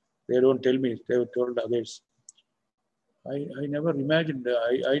 they don't tell me, they have told others. I never imagined,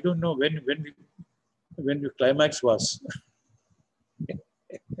 I don't know when the climax was.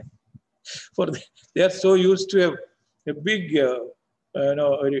 They are so used to a big,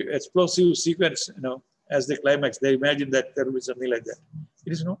 explosive sequence, as the climax. They imagine that there will be something like that.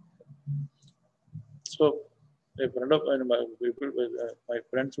 It is not. So a friend of my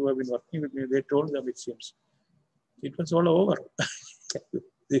friends who have been working with me, they told them, it seems, it was all over.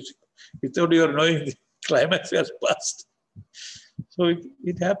 without your knowing the climax has passed. So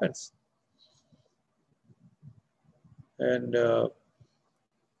it happens. And there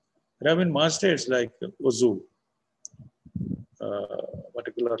have been masters like Ozu,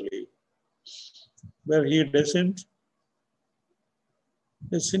 particularly, where he doesn't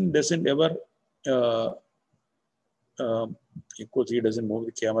ever, of course, he doesn't move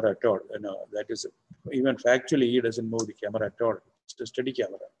the camera at all. That is, even factually, he doesn't move the camera at all. It's a steady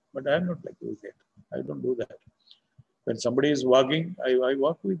camera. But I'm not like doing that. I don't do that. When somebody is walking, I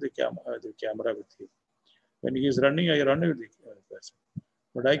walk with the camera with him. When he is running, I run with the person.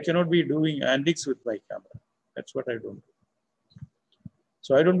 But I cannot be doing antics with my camera. That's what I don't do.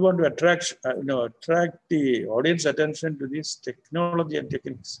 So I don't want to attract the audience attention to this technology and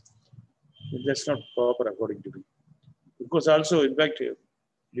techniques. That's not proper according to me. Because also, in fact, if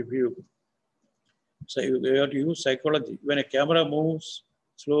you have to use psychology, when a camera moves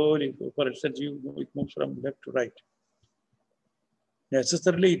slowly, for instance, it moves from left to right.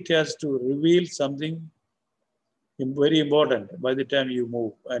 Necessarily, it has to reveal something very important by the time you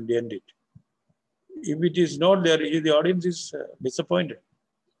move and end it. If it is not there, the audience is disappointed.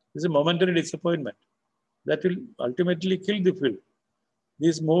 It's a momentary disappointment that will ultimately kill the film.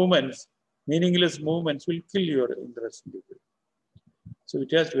 These movements, meaningless movements, will kill your interest in the film. So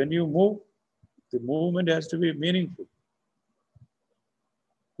it has, when you move, the movement has to be meaningful.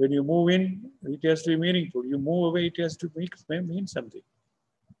 When you move in, it has to be meaningful. You move away, it has to mean something.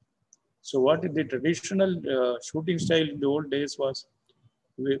 So what the traditional shooting style in the old days was,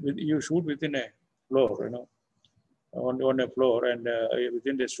 you shoot within a floor, on a floor and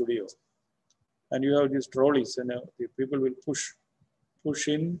within the studio. And you have these trolleys, and the people will push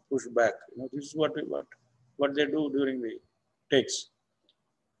in, push back. This is what they do during the takes.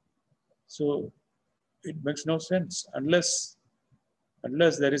 So it makes no sense unless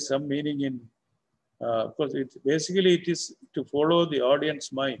there is some meaning in. Of course, it is to follow the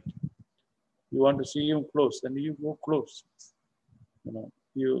audience mind. You want to see him close, then you go close. When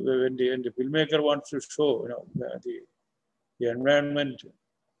the filmmaker wants to show, the environment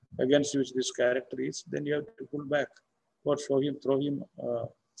against which this character is, then you have to pull back or throw him into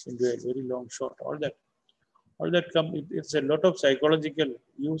a very long shot. All that it's a lot of psychological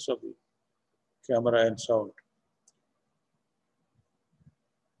use of the camera and sound.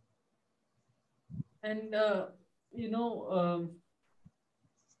 And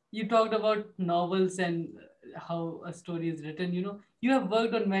you talked about novels and how a story is written. You have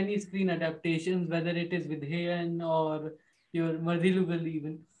worked on many screen adaptations, whether it is with Hayan or your Mathilukal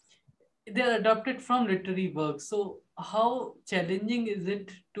even. They are adapted from literary works. So how challenging is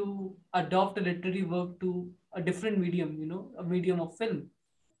it to adopt a literary work to a different medium, a medium of film?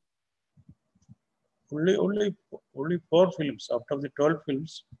 Only 4 films out of the 12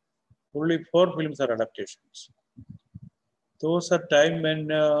 films. Only 4 films are adaptations. Those are time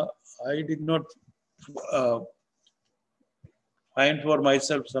when I did not find for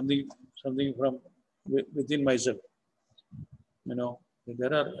myself something from within myself.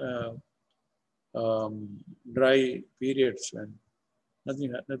 There are dry periods when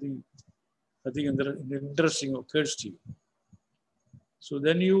nothing interesting occurs to you. So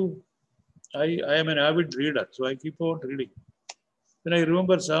then I am an avid reader, so I keep on reading. Then I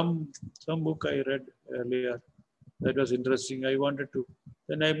remember some book I read earlier that was interesting. I wanted to.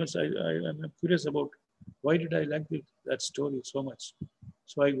 Then I'm curious about why did I like that story so much.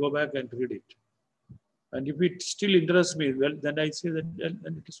 So I go back and read it. And if it still interests me, well, then I say that then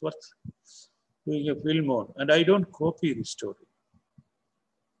it is worth doing a film on. And I don't copy the story.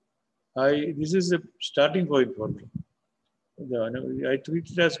 This is a starting point for me. I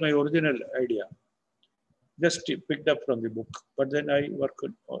treat it as my original idea. Just picked up from the book, but then I work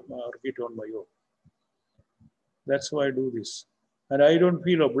it on my own. That's why I do this. And I don't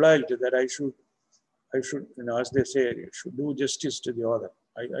feel obliged that I should, as they say, should do justice to the author.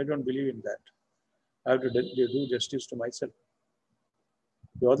 I don't believe in that. I have to do justice to myself.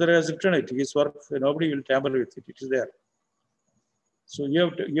 The author has written it, his work, nobody will tamper with it, it is there. So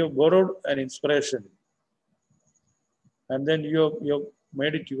you have borrowed an inspiration, and then you have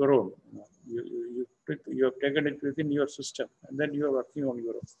made it your own. You have taken it within your system, and then you are working on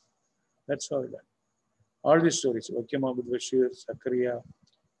your own. That's how I learn. All these stories, Wakim Abdul Bashir, Zakaria,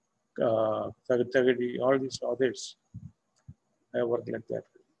 Satyajit, all these others, I have worked like that.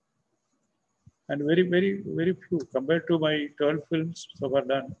 And very, very, very few compared to my 12 films so far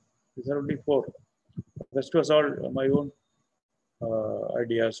done. These are only 4. The rest was all my own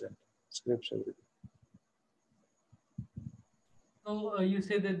ideas and scripts, everything. So you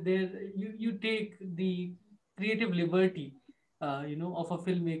say that you take the creative liberty of a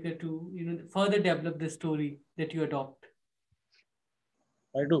filmmaker to, further develop the story that you adopt?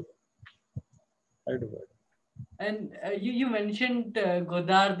 I do. I do. And you mentioned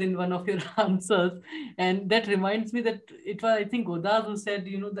Godard in one of your answers, and that reminds me that it was, I think, Godard who said,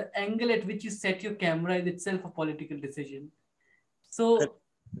 the angle at which you set your camera is itself a political decision. So,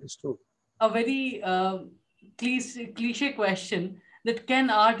 It's true. a very cliche question, that can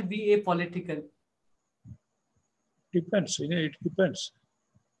art be apolitical? Depends. It depends.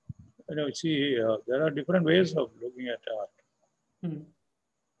 See, there are different ways of looking at art. Hmm.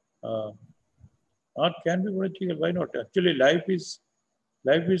 Uh, Art can be political. Why not? Actually, life is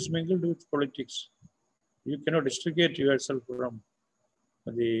mingled with politics. You cannot districate yourself from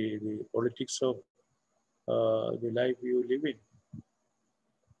the politics of the life you live in.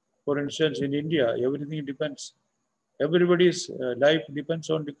 For instance, in India, everything depends. Everybody's life depends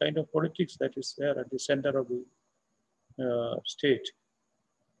on the kind of politics that is there at the center of the state,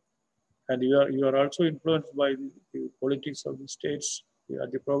 and you are also influenced by the politics of the states,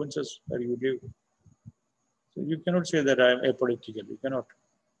 the provinces where you live. So you cannot say that I am apolitical. You cannot.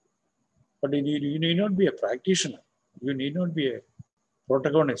 But you need not be a practitioner. You need not be a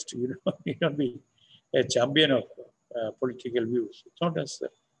protagonist. You need not be a champion of political views. It's not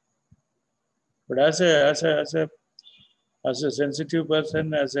necessary. But as a sensitive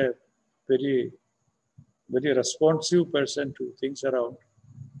person, as a very very responsive person to things around,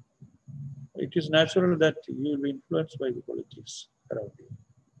 it is natural that you will be influenced by the politics around you,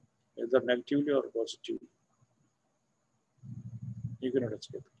 either negatively or positively. You cannot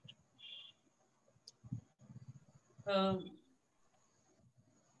escape it.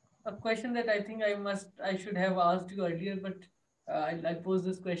 A question that I think I should have asked you earlier, but I'll pose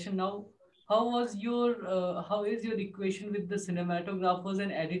this question now. How is your equation with the cinematographers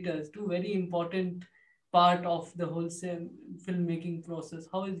and editors, two very important part of the whole filmmaking process?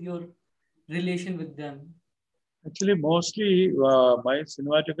 How is your relation with them? Actually, mostly my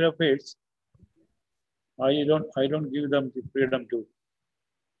cinematographers, I don't give them the freedom to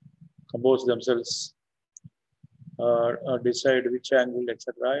compose themselves or decide which angle,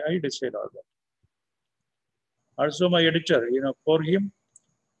 etc. I decide all that. Also, my editor, for him,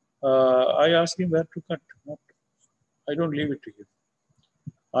 I ask him where to cut. I don't leave it to him.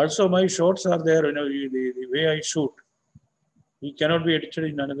 Also, my shots are there. The way I shoot, he cannot be edited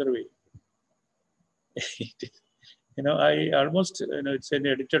in another way. I almost, it's an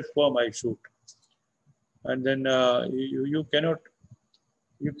edited form I shoot, and then you cannot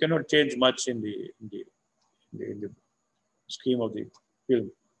change much in the scheme of the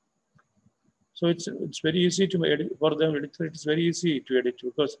film. So it's very easy to edit for them. It's very easy to edit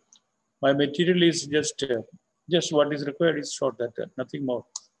because my material is just what is required is shot, that nothing more.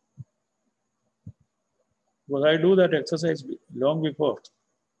 Because I do that exercise long before.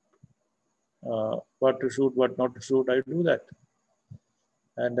 What to shoot, what not to shoot, I do that.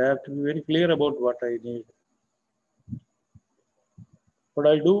 And I have to be very clear about what I need. But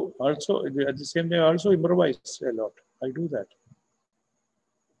I do also, at the same time, I also improvise a lot. I do that.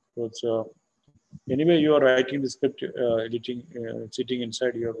 So anyway, you are writing the script, editing, sitting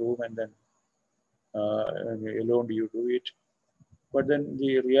inside your room, and then alone you do it. But then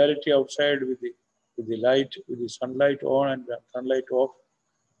the reality outside with the light, with the sunlight on and the sunlight off,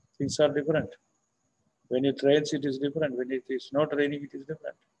 things are different. When it rains, it is different. When it is not raining, it is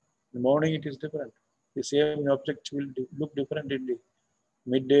different. In the morning, it is different. The same object will look different in the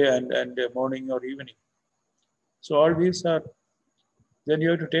midday and morning or evening. So all these are, then you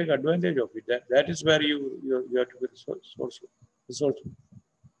have to take advantage of it. That is where you have to be resourceful.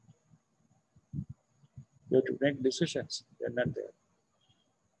 You have to make decisions then and there.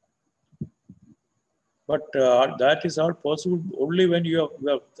 But that is all possible only when you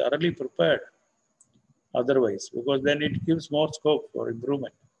are thoroughly prepared. Otherwise, because then it gives more scope for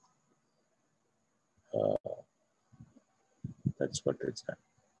improvement. That's what it's done.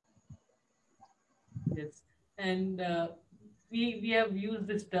 Yes, and we have used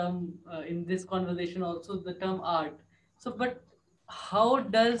this term in this conversation also, the term art. So, but how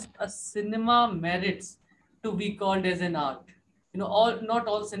does a cinema merits to be called as an art? All not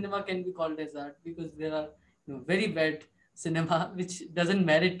all cinema can be called as art, because there are very bad cinema which doesn't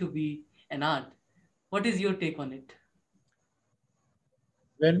merit to be an art. What is your take on it?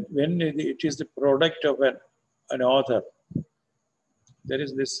 When it is the product of an author, there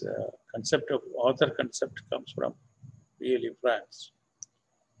is this concept of author concept comes from really France.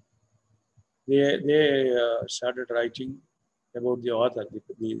 They started writing about the author.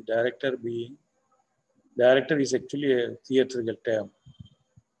 The director is actually a theatrical term.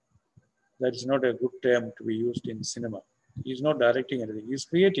 That is not a good term to be used in cinema. He's not directing anything. He's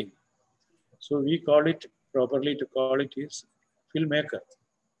creating. So we call it properly to call it is filmmaker.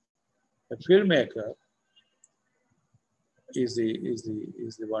 A filmmaker is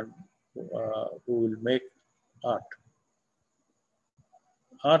the one who will make art.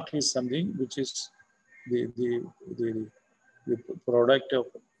 Art is something which is the product of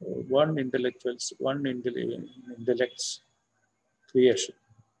one intellect's creation.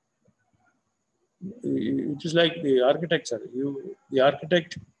 It is like the architecture. The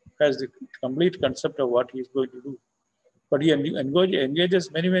architect has the complete concept of what he is going to do, but he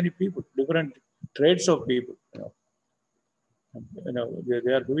engages many people, different trades of people.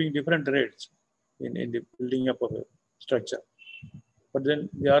 They are doing different trades in the building up of a structure. But then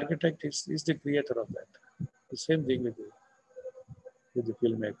the architect is the creator of that. The same thing with the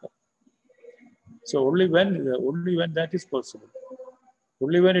filmmaker. So only when that is possible,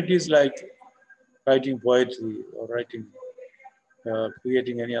 only when it is like writing poetry or writing,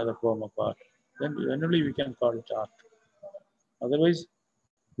 creating any other form of art, then only we can call it art. Otherwise,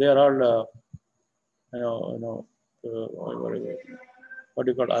 they are all, what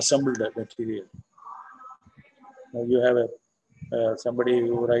do you call assembled material. You have somebody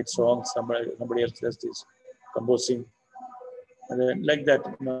who writes songs, somebody else does this composing, and then like that.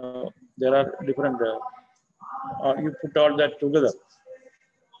 There are different. You put all that together.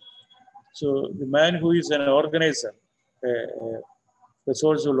 So the man who is an organizer, the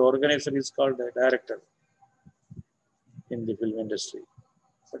social organizer, is called a director in the film industry,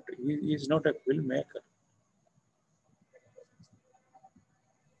 but he is not a filmmaker.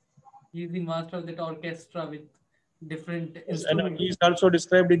 He is the master of that orchestra with different instruments. And he is also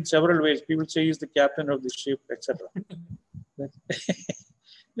described in several ways. People say he is the captain of the ship, etc.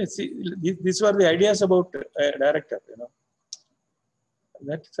 Let's see. These were the ideas about a director.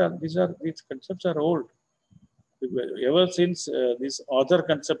 These concepts are old. Ever since this author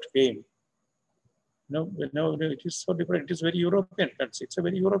concept came, it is so different. It is very European concept. It's a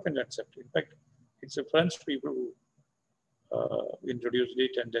very European concept. In fact, it's the French people who introduced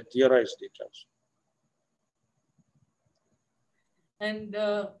it and then theorized it also. And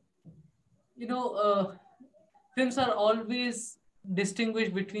films are always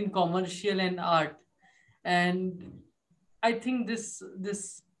distinguished between commercial and art, and I think this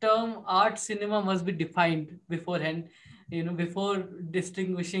term art cinema must be defined beforehand, before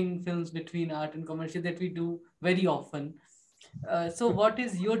distinguishing films between art and commercial, that we do very often. So what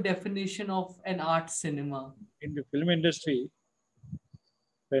is your definition of an art cinema? In the film industry,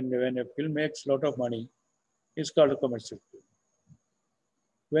 when a film makes a lot of money, it's called a commercial film.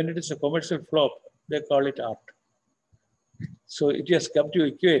 When it is a commercial flop, they call it art. So it has come to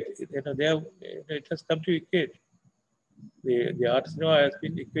equate. It has come to equate. The art cinema has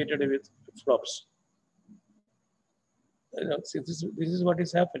been equated with flops. This is what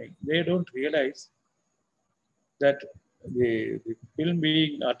is happening. They don't realize that the film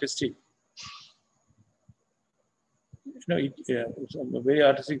being artistic, a very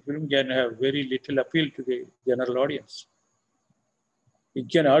artistic film can have very little appeal to the general audience. It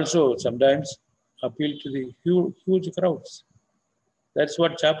can also sometimes appeal to the huge crowds. That's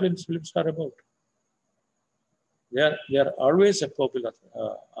what Chaplin's films are about. They are always a popular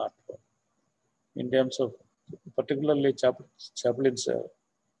art form. In terms of particularly Chaplin's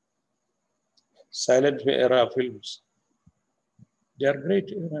silent era films. They are great.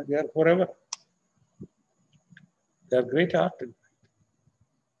 They are forever. They are great art.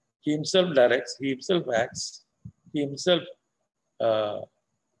 He himself directs. He himself acts. He himself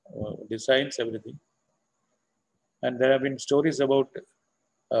designs everything. And there have been stories about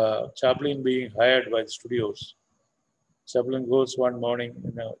Chaplin being hired by the studios. Chaplin goes one morning,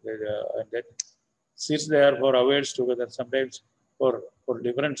 and then sits there for hours together. Sometimes for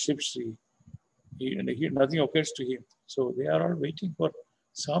different shifts, nothing occurs to him. So they are all waiting for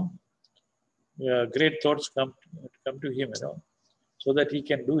some great thoughts come to him, so that he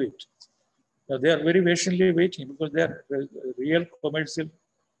can do it. Now they are very patiently waiting because they are real commercial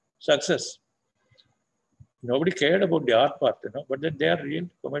success. Nobody cared about the art part, but then they are real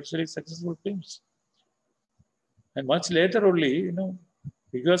commercially successful films. And much later only,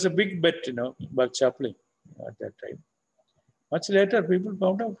 it was a big bet, by Chaplin at that time. Much later, people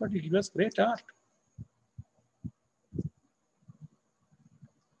found out that it was great art.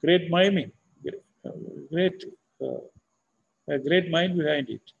 Great miming, a great mind behind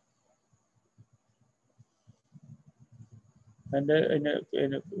it. And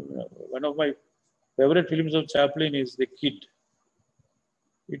one of my favorite films of Chaplin is The Kid.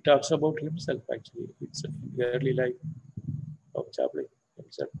 It talks about himself, actually. It's the early life of Chaplin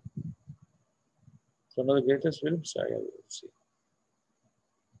himself. It's one of the greatest films I have seen.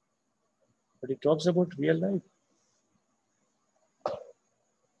 But it talks about real life.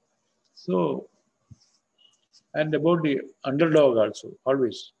 So, and about the underdog also,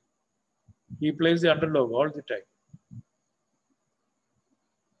 always. He plays the underdog all the time.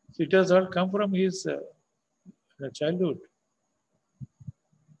 So it has all come from his childhood.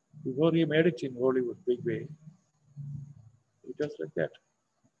 Before he made it in Hollywood, big way, it was like that.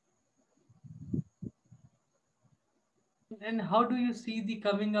 And how do you see the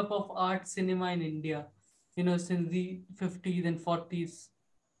coming up of art cinema in India, since the 50s and 40s?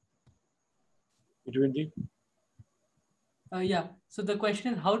 Between the Yeah. So the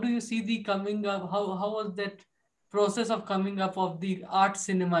question is, how do you see the coming up? How was that process of coming up of the art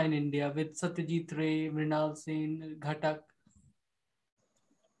cinema in India with Satyajit Ray, Mrinal Sen, Ghatak?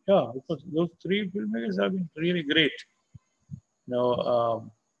 yeah, because those three filmmakers have been really great. Now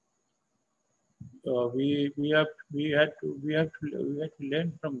we had to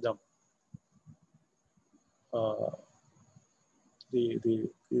learn from them.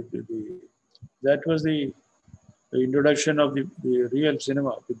 That was the introduction of the real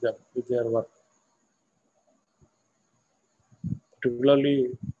cinema with them, with their work. Particularly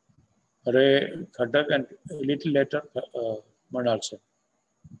Ray, Khatak, and a little later Mrinal Sen.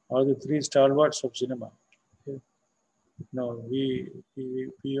 All the three stalwarts of cinema. Okay. No, we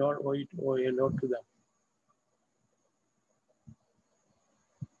all owe a lot to them.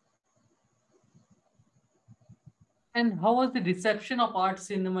 And how was the reception of art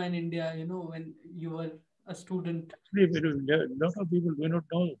cinema in India, when you were a student? Actually, a lot of people do not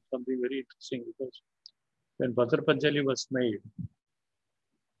know something very interesting, because when Bhatar Panchali was made,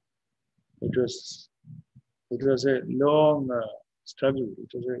 it was a long struggle.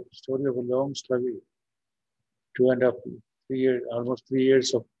 It was a story of a long struggle. 2.5, 3 years, almost 3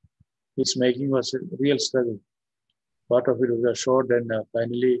 years of its making was a real struggle. Part of it was short, and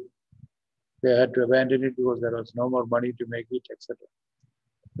finally they had to abandon it because there was no more money to make it, etc.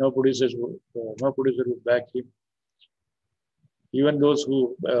 No producer would back him. Even those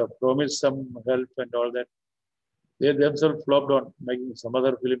who promised some help and all that, they themselves flopped on making some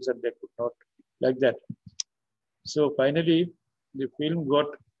other films, and they could not, like that. So finally, the film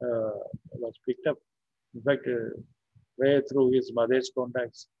was picked up. In fact, Ray, through his mother's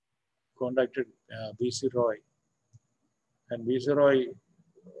contacts, contacted B.C. Roy, and B.C. Roy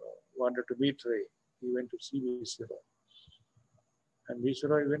wanted to meet Ray. He went to see B.C. Roy, and B.C.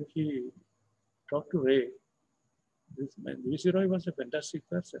 Roy, when he talked to Ray, B.C. Roy was a fantastic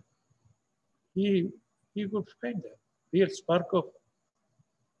person. He could find the real spark of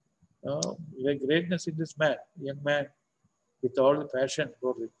greatness in this man, young man, with all the passion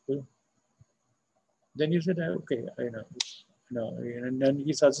for the film. Then he said, okay, and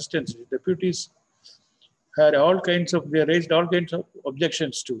his assistants, deputies, had they raised all kinds of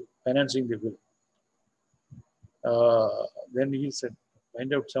objections to financing the film. Then he said,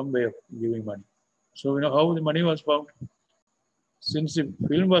 find out some way of giving money. So how the money was found? Since the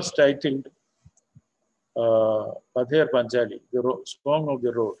film was titled Pathar Panchali, the Song of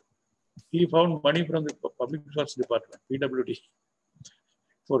the Road, he found money from the Public Works Department, PWD,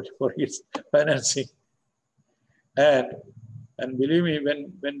 for his financing. And believe me,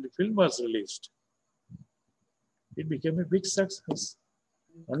 when the film was released, it became a big success.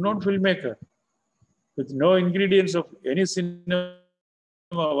 Unknown filmmaker with no ingredients of any cinema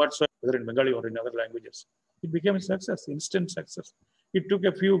whatsoever, whether in Bengali or in other languages. It became a success, instant success. It took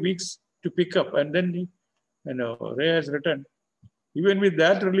a few weeks to pick up, and then Ray has written. Even with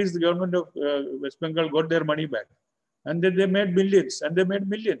that release, the government of West Bengal got their money back, and then they made millions, and they made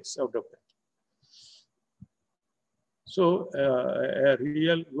millions out of that. So a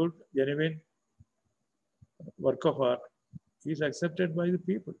real, good, genuine work of art is accepted by the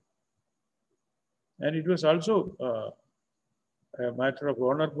people. And it was also a matter of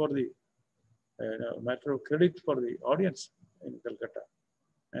honor for a matter of credit for the audience in Calcutta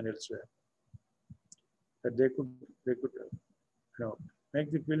and elsewhere, that they could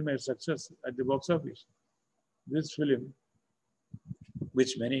make the film a success at the box office. This film,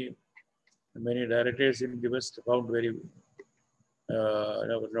 which many directors in the West found very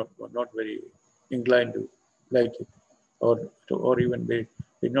not very inclined to like it, or even they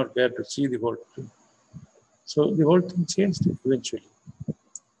did not care to see the whole film. So the whole thing changed eventually.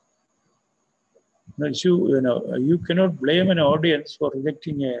 Now, you cannot blame an audience for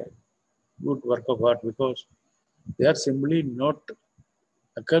rejecting a good work of art, because they are simply not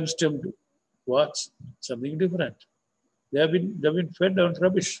accustomed to watch something different. They've been fed on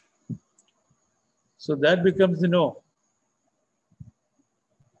rubbish. So that becomes the no.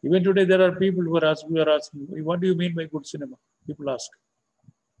 Even today, there are people who are asking, what do you mean by good cinema? People ask.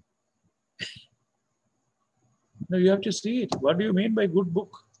 No, you have to see it. What do you mean by good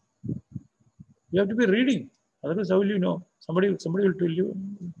book? You have to be reading. Otherwise, how will you know? Somebody will tell you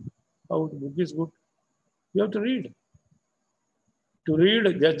how the book is good. You have to read. To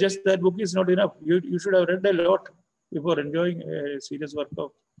read, just that book is not enough. You should have read a lot before enjoying a serious work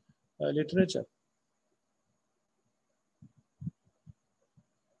of literature.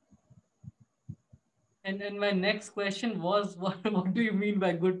 And my next question was, what do you mean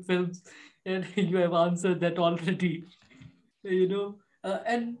by good films? And you have answered that already. You know,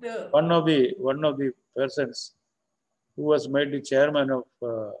 one of the persons who was made the chairman of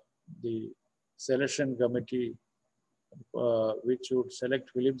the selection committee, which would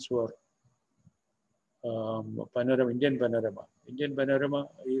select films for Panorama, Indian Panorama. Indian Panorama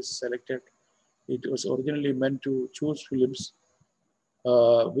is selected. It was originally meant to choose films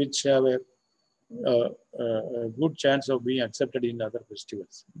which have a good chance of being accepted in other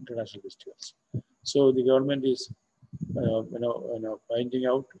festivals, international festivals. So the government is, finding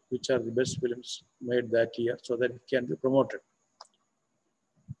out which are the best films made that year, so that it can be promoted.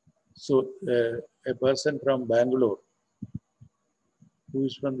 So a person from Bangalore, who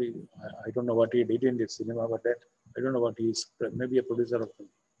is from the, I don't know what he did in the cinema, but that I don't know what he is, maybe a producer of film.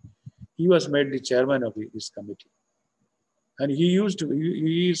 He was made the chairman of this committee. And he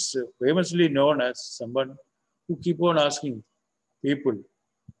is famously known as someone who keep on asking people,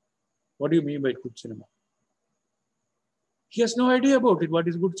 what do you mean by good cinema? He has no idea about it, what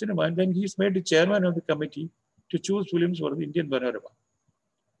is good cinema. And then he's made the chairman of the committee to choose films for the Indian Panorama.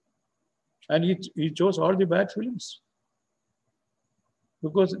 And he chose all the bad films,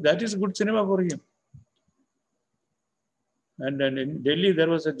 because that is good cinema for him. And then in Delhi, there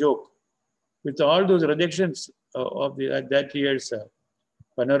was a joke. With all those rejections of that year's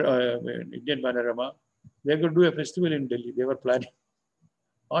Indian Panorama, they could do a festival in Delhi. They were planning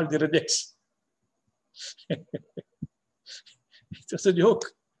all the rejects. It was a joke.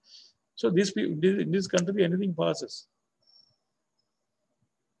 So in this country, anything passes.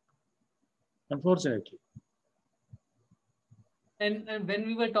 Unfortunately. And when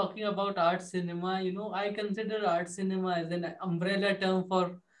we were talking about art cinema, I consider art cinema as an umbrella term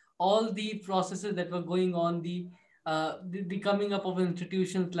for all the processes that were going on, the coming up of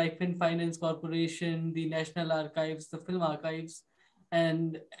institutions like Fin Finance Corporation, the National Archives, the Film Archives,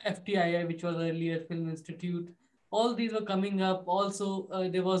 and FTII, which was earlier Film Institute. All these were coming up. Also,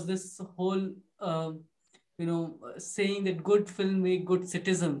 there was this whole, saying that good film make good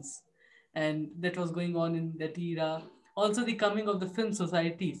citizens, and that was going on in that era. Also, the coming of the film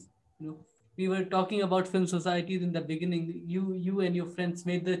societies. We were talking about film societies in the beginning. You and your friends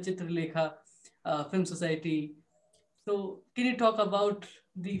made the Chitralekha Film Society. So, can you talk about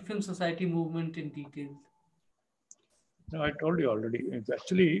the film society movement in detail? No, I told you already. It's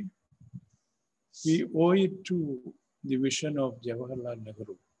actually, we owe it to the vision of Jawaharlal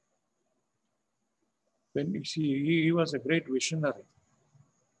Nehru. When he was a great visionary.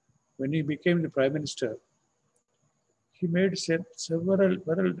 When he became the prime minister, he made several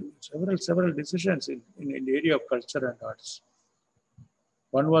decisions in the area of culture and arts.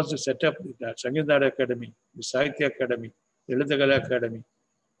 One was to set up the Sangeeta Academy, the Sahitya Academy, the Elippathayam Academy,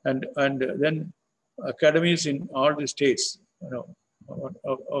 and then academies in all the states,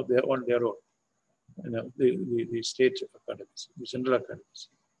 on their own, the state academies, the central academies.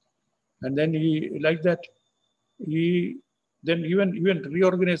 And then then even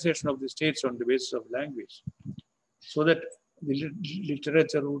reorganization of the states on the basis of language, so that the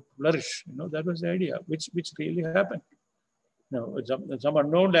literature would flourish. That was the idea, which really happened. Some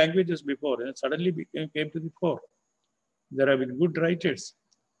unknown languages before, and suddenly came to the fore. There have been good writers.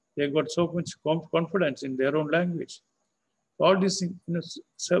 They got so much confidence in their own language. All these things,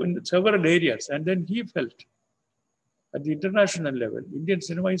 in several areas. And then he felt, at the international level, Indian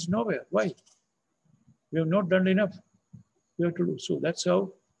cinema is nowhere. Why? We have not done enough. We have to do. So that's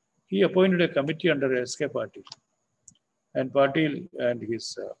how he appointed a committee under S.K. Patil. And Patil and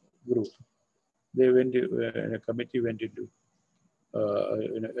his group, they went a committee went into,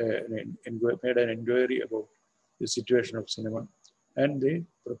 made an inquiry about the situation of cinema. And they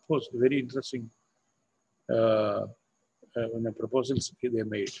proposed very interesting proposals they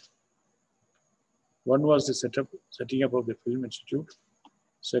made. One was the setting up of the Film Institute.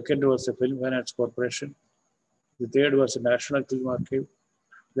 Second was the Film Finance Corporation. The third was the National Film Archive.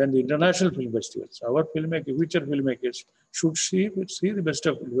 Then the international film festivals. Our future filmmakers should see the best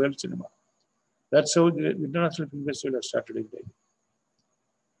of world cinema. That's how the international film festival has started in Delhi.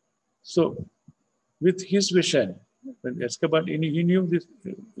 So, with his vision, When SK Patil, he knew this,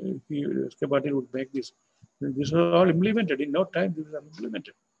 SK Patil would make this. This was all implemented. In no time, this was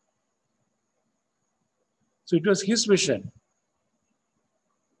implemented. So it was his vision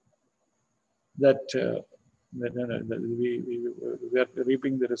that, we are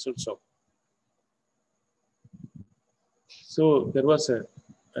reaping the results of. So there was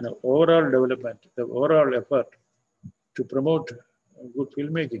an overall development, the overall effort to promote good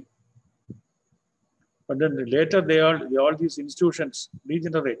filmmaking. But then later, all these institutions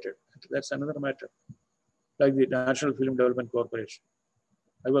degenerated. That's another matter. Like the National Film Development Corporation.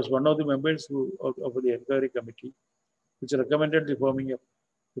 I was one of the members of the inquiry committee, which recommended the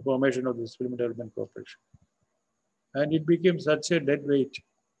formation of this Film Development Corporation. And it became such a dead weight.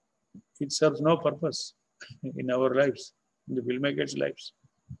 It serves no purpose in our lives, in the filmmakers' lives.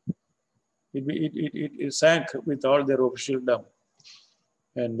 It sank with all their officialdom.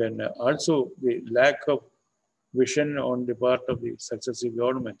 And then also the lack of vision on the part of the successive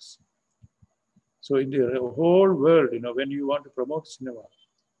governments. So in the whole world, when you want to promote cinema,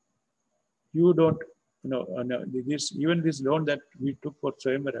 you don't, even this loan that we took for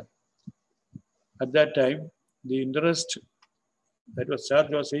Swayamvara, at that time, the interest that was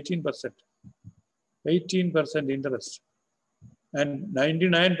charged was 18%. 18% interest. And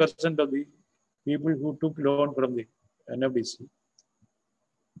 99% of the people who took loan from the NFDC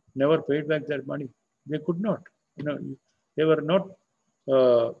never paid back that money. They could not. They were not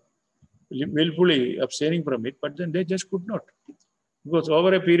willfully abstaining from it, but then they just could not. Because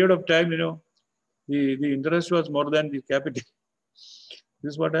over a period of time, the interest was more than the capital.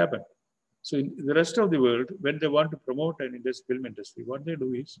 This is what happened. So in the rest of the world, when they want to promote an film industry, what they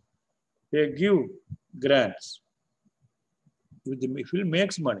do is they give grants. If the film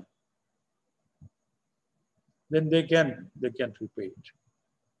makes money, then they can repay it.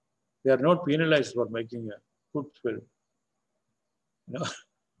 They are not penalized for making a good film.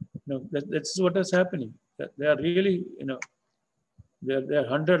 That's what is happening. They are really, they're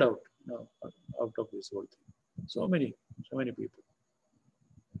hunted out, out of this whole thing. So many people.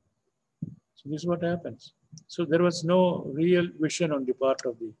 So this is what happens. So there was no real vision on the part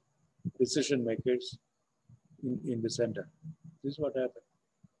of the decision makers in the center. This is what happened.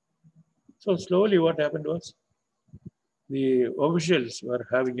 So slowly what happened was the officials were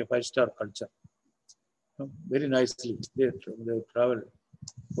having a five-star culture. Very nicely. They traveled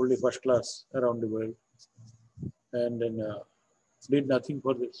only first class around the world and then did nothing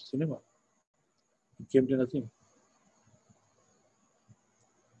for the cinema. It came to nothing.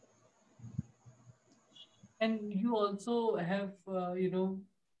 And you also have, you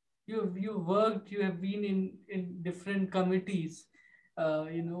worked, you have been in different committees,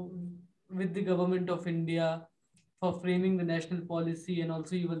 with the government of India for framing the national policy, and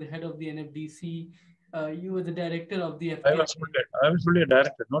also you were the head of the NFDC. You were the director of the FTI. I was only a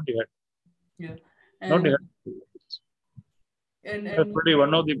director, not the head. Yeah. Not the head. And I was probably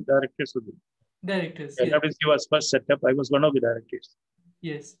one of the directors of the directors. NFDC was first set up. I was one of the directors.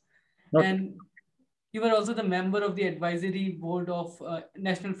 Yes. And you were also the member of the advisory board of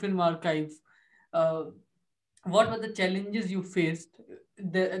National Film Archive. What were the challenges you faced?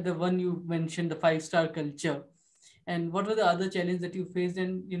 The one you mentioned, the five-star culture, and what were the other challenges that you faced?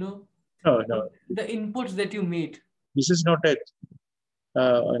 And the inputs that you made. This is not a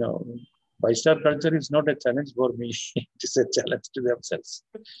five-star culture is not a challenge for me. It is a challenge to themselves.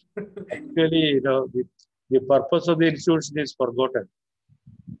 Actually, the purpose of the institution is forgotten.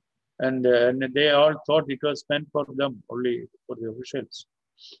 And they all thought it was meant for them, only for the officials.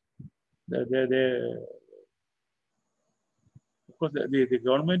 Because the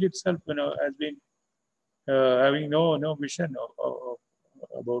government itself, has been having no vision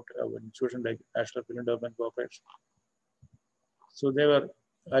about an institution like National Film Development Corporation. So they were,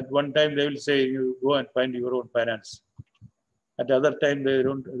 at one time they will say, you go and find your own finance. At the other time, they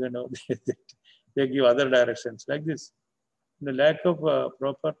don't, they give other directions like this. The lack of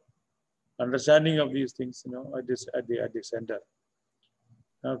proper understanding of these things, at the center,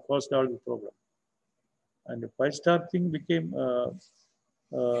 caused all the problem. And the five-star thing became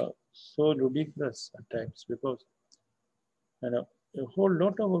so ridiculous at times because, a whole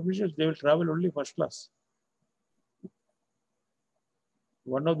lot of officials, they will travel only first class.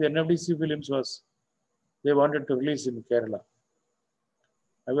 One of the NFDC films was, they wanted to release in Kerala.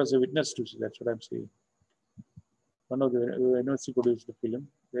 I was a witness to, that's what I'm saying. One of the NFDC produced the film,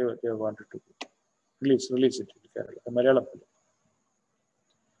 they wanted to release it in Kerala, a Malayalam film.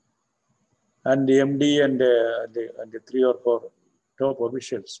 And the MD and the 3 or 4 top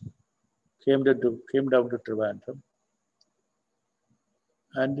officials came down to Trivandrum.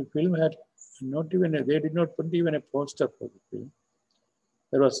 And the film had not even, they did not put even a poster for the film.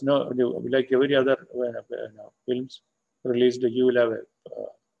 There was no, like every other films released, you will have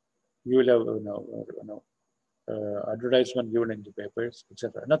advertisement given in the papers,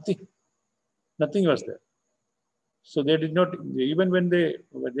 etc. Nothing was there. So they did not, even when they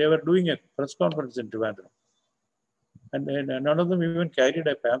were doing a press conference in Trivandrum, and none of them even carried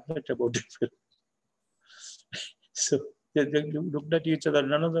a pamphlet about the film. So they looked at each other,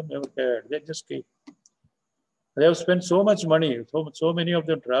 none of them ever cared. They just came. They have spent so much money, so many of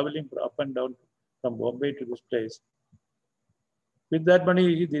them traveling up and down from Bombay to this place. With that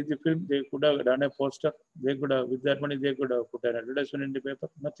money, the film, they could have done a poster. They could have, with that money, they could have put an advertisement in the paper.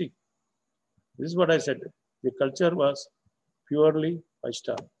 Nothing. This is what I said. The culture was purely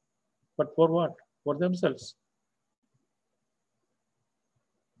five-star. But for what? For themselves.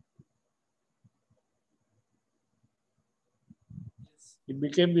 It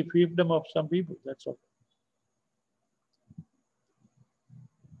became the fiefdom of some people. That's all.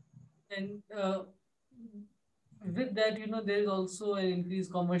 And with that, there is also an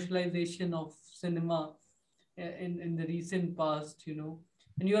increased commercialization of cinema in the recent past,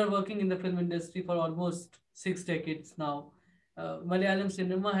 and you are working in the film industry for almost 6 decades now. Malayalam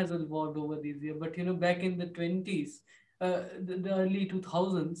cinema has evolved over these years, but back in the 20s, the early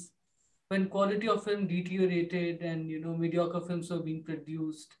 2000s, when quality of film deteriorated and mediocre films were being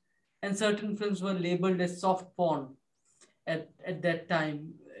produced, and certain films were labeled as soft porn at that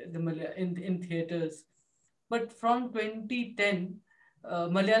time, in theaters. But from 2010,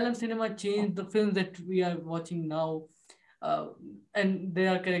 Malayalam cinema changed. The films that we are watching now, uh, and they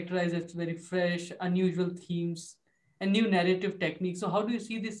are characterized as very fresh, unusual themes, and new narrative techniques. So, how do you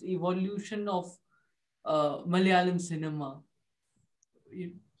see this evolution of Malayalam cinema?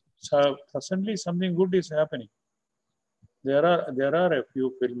 So presently, something good is happening. There are a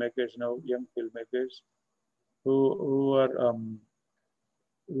few filmmakers now, young filmmakers, who are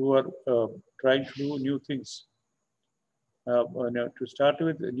trying to do new things. To start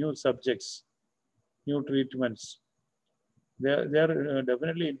with new subjects, new treatments. They are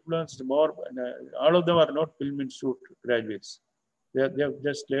definitely influenced more. All of them are not film institute graduates. They have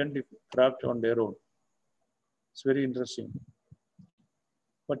just learned the craft on their own. It's very interesting.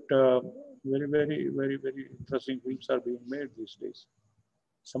 But very interesting films are being made these days.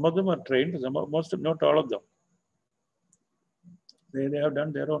 Some of them are trained, not all of them. They have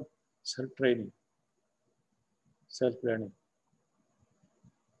done their own self-training, self-learning.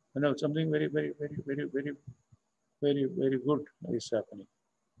 Something very good is happening.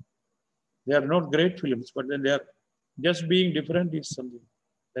 They are not great films, but then they are just being different is something.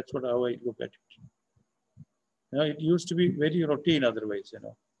 That's how I look at it. It used to be very routine otherwise,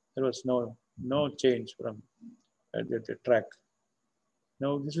 There was no change from the track.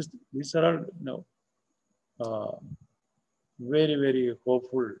 Now these are all very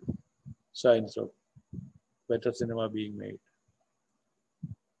hopeful signs of better cinema being made.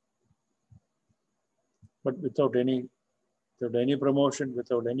 But without any promotion,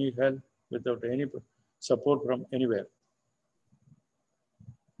 without any help, without any support from anywhere.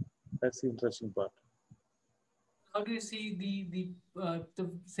 That's the interesting part. How do you see the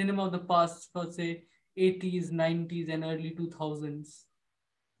cinema of the past, for say 80s, 90s, and early 2000s?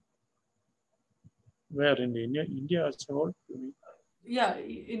 Where in India as a whole? You mean? Yeah,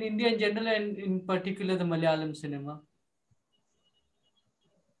 in India in general, and in particular the Malayalam cinema.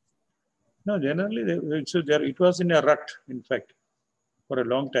 No, generally it was in a rut, in fact, for a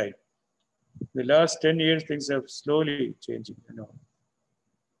long time. The last 10 years, things have slowly changing.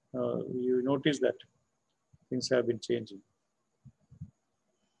 You notice that things have been changing.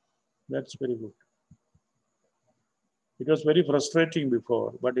 That's very good. It was very frustrating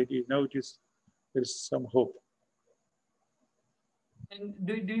before, but now there is some hope. And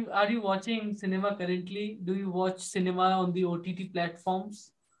are you watching cinema currently? Do you watch cinema on the OTT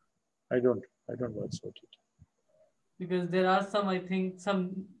platforms? I don't watch OTT. Because there are I think,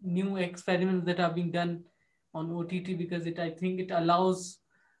 some new experiments that are being done on OTT, because I think it allows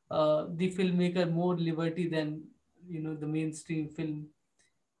the filmmaker more liberty than the mainstream film.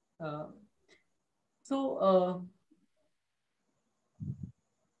 So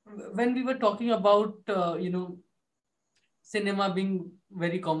when we were talking about cinema being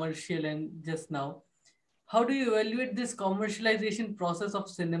very commercial, and just now, how do you evaluate this commercialization process of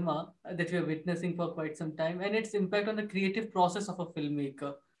cinema that we are witnessing for quite some time, and its impact on the creative process of a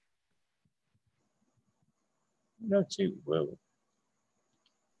filmmaker? See,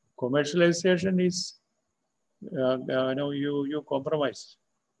 commercialization is, you compromise.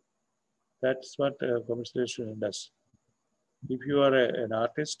 That's what commercialization does. If you are an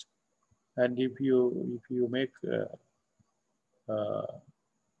artist, and if you make uh,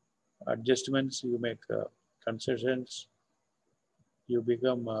 adjustments, you make concessions, you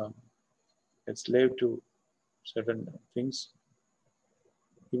become a slave to certain things.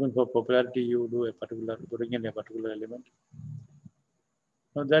 Even for popularity, you do bring in a particular element.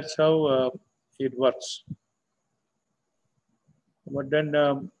 Now that's how it works. But then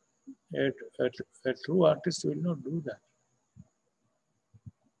a, a true artist will not do that.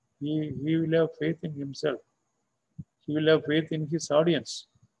 He will have faith in himself. He will have faith in his audience.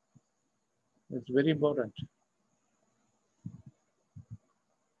 It's very important.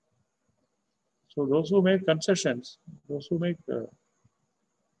 So those who make concessions, those who make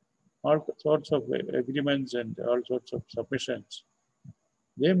all sorts of agreements and all sorts of submissions,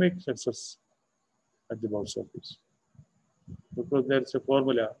 they make success at the box office. Because there's a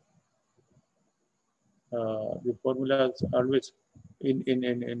formula. The formula is always in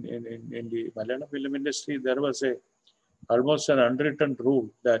the Malayalam film industry, there was almost an unwritten rule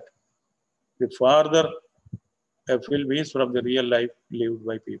that the farther a film is from the real life lived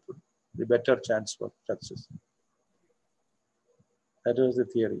by people, the better chance for success. That was the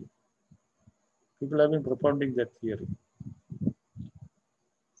theory. People have been propounding that theory.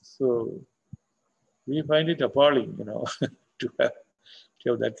 So we find it appalling, to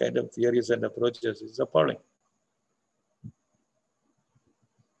have that kind of theories and approaches. It's appalling.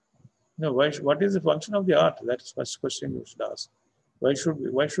 What is the function of the art? That's the first question you should ask. Why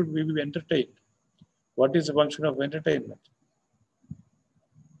should we be entertained? What is the function of entertainment?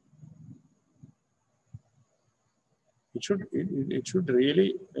 It should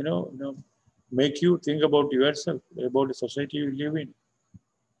really, make you think about yourself, about the society you live in,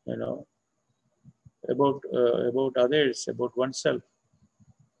 about others, about oneself.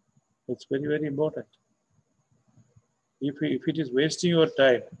 It's very, very important. If it is wasting your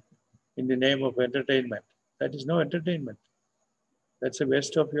time in the name of entertainment, that is no entertainment. That's a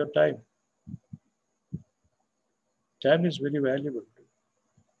waste of your time. Time is very valuable.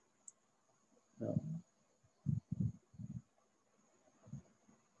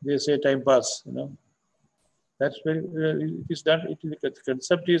 They say time pass, That's very, it is done. The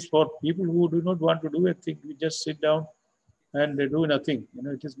concept is for people who do not want to do a thing. We just sit down and they do nothing.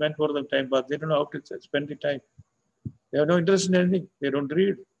 It is meant for the time pass. They don't know how to spend the time. They have no interest in anything. They don't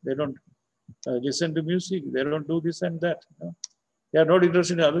read. They don't listen to music. They don't do this and that. They are not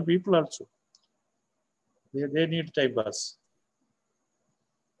interested in other people also. They need time pass.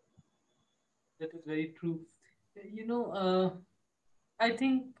 That is very true. I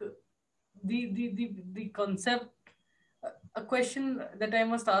think the concept, a question that I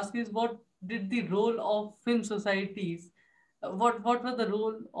must ask is, what did the role of film societies, what was the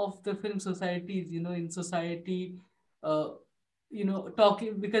role of the film societies, in society, uh,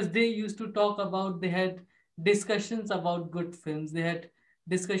 talking, because they used to talk about, they had discussions about good films, they had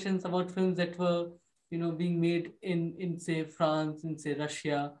discussions about films that were, being made in say France, in say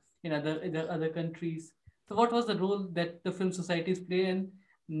Russia, in other countries. So what was the role that the film societies play? And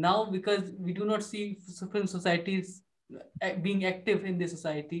now, because we do not see film societies being active in the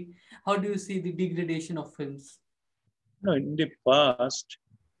society, how do you see the degradation of films? No, in the past,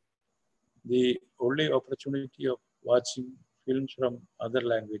 the only opportunity of watching films from other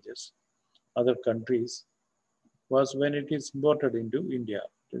languages, other countries, was when it is imported into India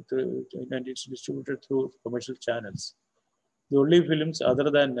and it's distributed through commercial channels. The only films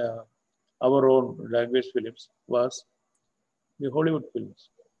other than our own language films was the Hollywood films.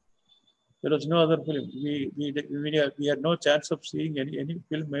 There was no other film. We had no chance of seeing any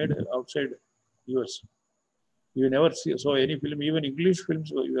film made outside US. You never saw any film, even English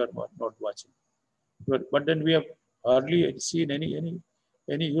films we are not watching. But then we have hardly seen any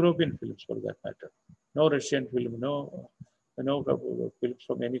European films for that matter. No Russian film, no films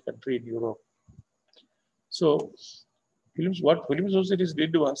from any country in Europe. So what film societies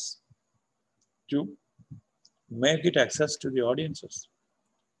did was to make it access to the audiences.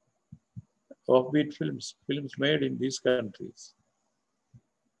 Offbeat films made in these countries.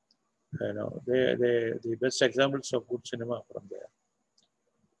 The best examples of good cinema from there.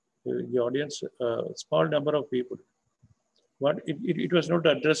 The audience, small number of people. But it was not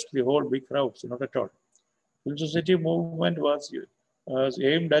addressed to the whole big crowds, not at all. Film society movement was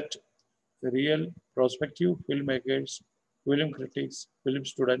aimed at the real prospective filmmakers, film critics, film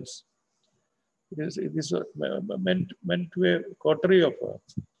students. It is meant to a coterie of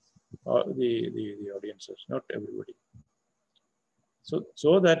the audiences, not everybody.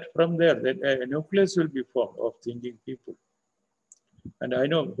 So that from there, a nucleus will be formed of thinking people. And I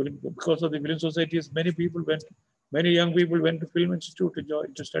know because of the film societies, many people went Many young people went to film institute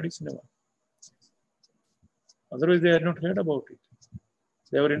to study cinema. Otherwise, they had not heard about it.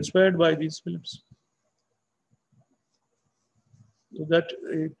 They were inspired by these films. So that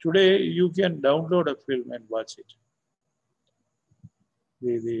today you can download a film and watch it.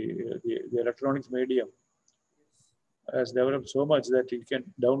 The electronics medium has developed so much that you can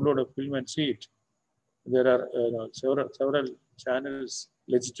download a film and see it. There are several channels,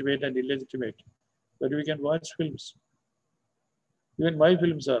 legitimate and illegitimate, but we can watch films. Even my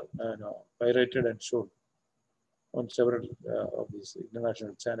films are pirated and shown on several of these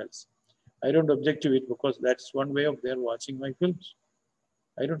international channels. I don't object to it because that's one way of their watching my films.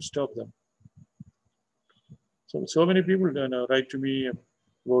 I don't stop them. So many people write to me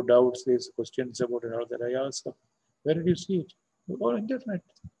about doubts, there's questions about and all that. I ask them, where did you see it? On internet,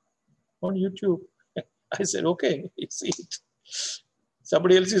 on YouTube. I said, okay, you see it.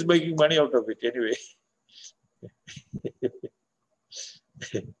 Somebody else is making money out of it anyway.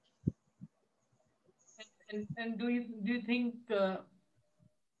 And do you think the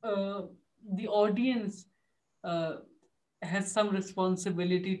audience uh, has some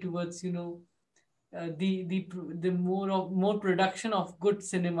responsibility towards the more production of good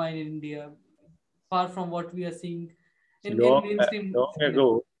cinema in India, far from what we are seeing in long, mainstream long cinema?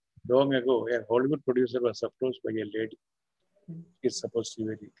 ago, long ago, a Hollywood producer was approached by a lady. She's supposed to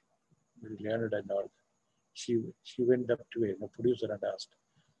be very learned and all. She went up to a producer and asked,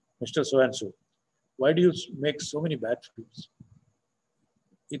 Mr. So-and-so, why do you make so many bad films?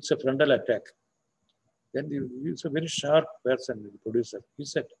 It's a frontal attack. Then he's a very sharp person, the producer. He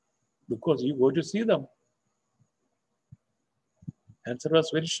said, because you go to see them. Answer was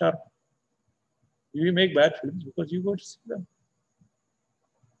very sharp. You make bad films because you go to see them.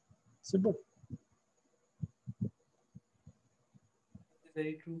 Simple.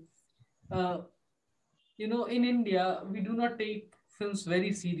 Very true. Uh, in India, we do not take films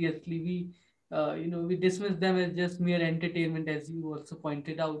very seriously. We dismiss them as just mere entertainment, as you also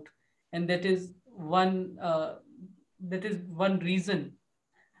pointed out, and that is one reason,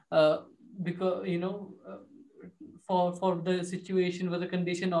 uh, because for the situation, for the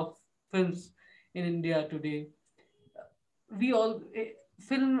condition of films in India today. We all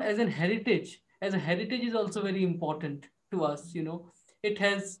Film as a heritage is also very important to us. It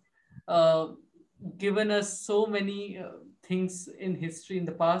has uh, given us so many things in history in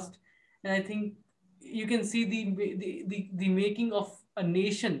the past, and I think you can see the making of a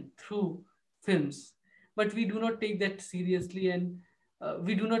nation through films, but we do not take that seriously, and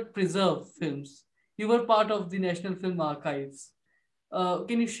we do not preserve films. You were part of the National Film Archives.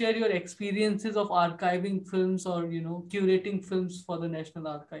 Can you share your experiences of archiving films, or curating films for the National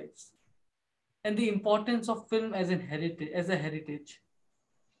Archives, and the importance of film as a heritage?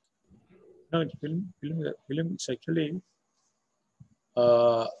 No, film is actually,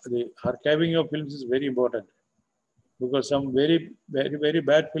 the archiving of films is very important because some very, very, very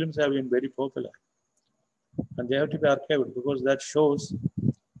bad films have been very popular and they have to be archived because that shows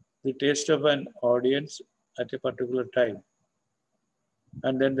the taste of an audience at a particular time.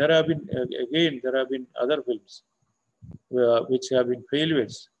 And then there have been, there have been other films which have been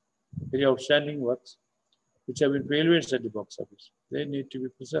failures, very outstanding works, which have been failures at the box office. They need to be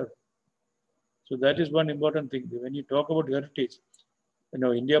preserved. So that is one important thing. When you talk about heritage,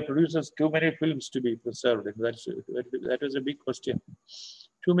 India produces too many films to be preserved. And that is a big question.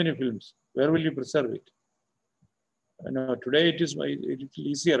 Too many films. Where will you preserve it? Today it is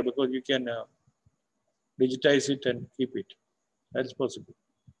easier because you can digitize it and keep it. That is possible.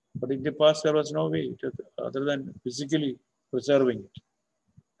 But in the past, there was no way other than physically preserving it.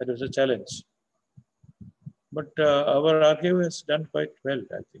 That was a challenge. But our archive has done quite well,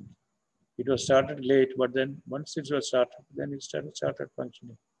 I think. It was started late, but then once it was started, then it started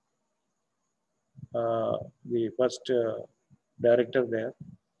functioning. The first director there,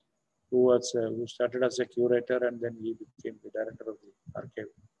 who started as a curator and then he became the director of the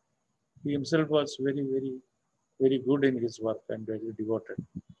archive. He himself was very, very, very good in his work and very devoted.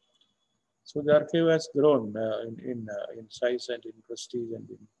 So the archive has grown in size and in prestige and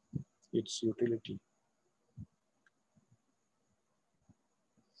in its utility.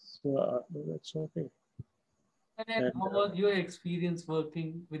 So that's okay. And then And how was your experience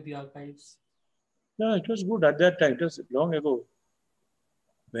working with the archives? yeah, it was good at that time. It was long ago.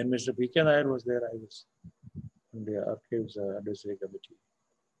 When Mr. P.K. Nair was there, I was in the archives advisory committee,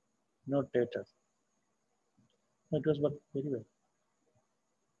 not later. It was worked very well.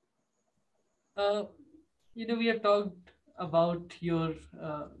 Uh, we have talked about your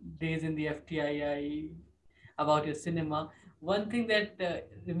days in the FTII, about your cinema. One thing that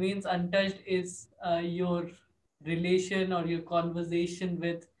remains untouched is your relation or your conversation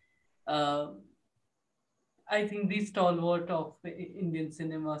with, uh, I think, the stalwart of Indian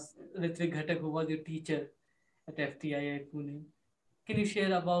cinemas, Ritvik Ghatak, who was your teacher at FTI at Pune. Can you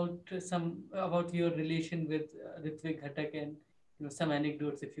share about some about your relation with Ritvik Ghatak and some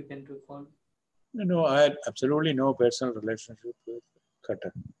anecdotes if you can recall? No, I had absolutely no personal relationship with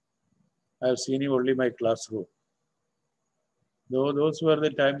Cutter. I have seen him only in my classroom. Though those were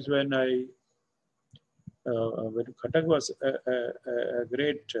the times when when Khatak was a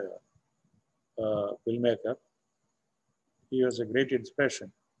great filmmaker. He was a great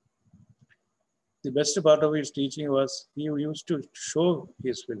inspiration. The best part of his teaching was he used to show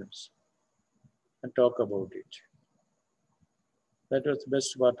his films and talk about it. That was the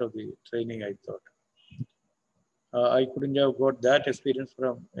best part of the training, I thought. I couldn't have got that experience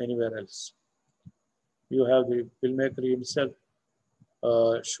from anywhere else. You have the filmmaker himself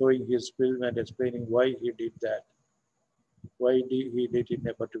showing his film and explaining why he did that, why he did it in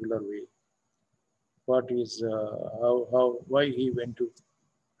a particular way, what is, why he went to,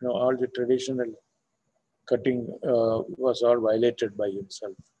 all the traditional cutting was all violated by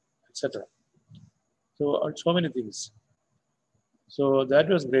himself, etc. So many things. So that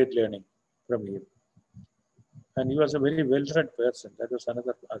was great learning from him. And he was a very well-read person. That was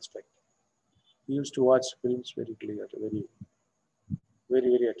another aspect. He used to watch films very clearly,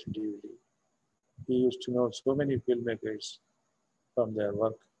 very attentively. He used to know so many filmmakers from their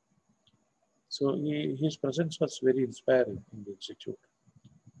work. So his presence was very inspiring in the institute.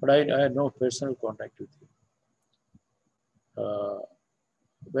 But I had no personal contact with him.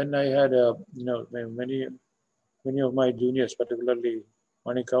 When I had, many of my juniors, particularly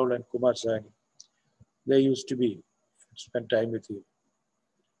Mathilukal and Kumar Sani, they used to spend time with him.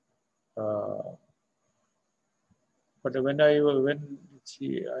 But when I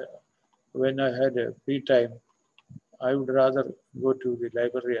had a free time, I would rather go to the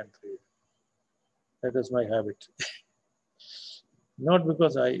library and read. That was my habit. Not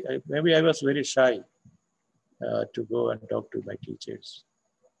because maybe I was very shy to go and talk to my teachers.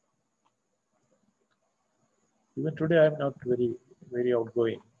 Even today, I'm not very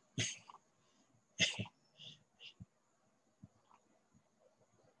outgoing.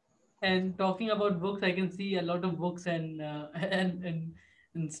 And talking about books, I can see a lot of books and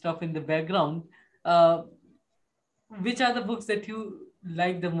and stuff in the background. Uh, which are the books that you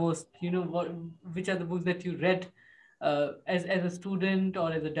like the most? Which are the books that you read as a student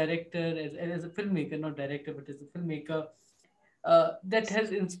or as a director, as a filmmaker, not director, but as a filmmaker, that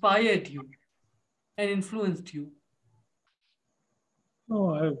has inspired you and influenced you?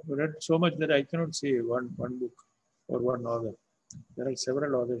 No, I've read so much that I cannot say one book or one author. There are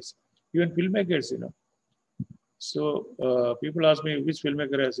several authors, even filmmakers, So people ask me which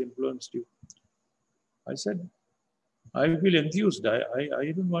filmmaker has influenced you. I said, I feel enthused. I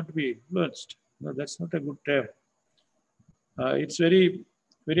don't want to be influenced. No, that's not a good term. It's very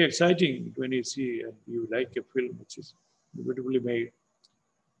exciting when you see and you like a film which is beautifully made.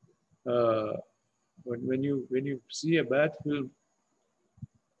 Uh, when you see a bad film,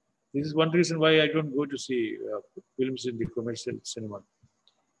 this is one reason why I don't go to see films in the commercial cinema.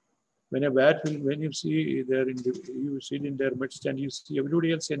 When a bad film, when you see there you sit in their midst and you see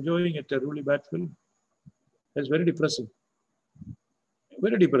everybody else enjoying it, a really bad film, that's very depressing.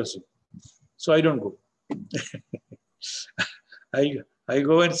 Very depressing. So I don't go. I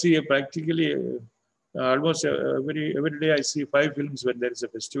go and see practically almost every day I see 5 films when there is a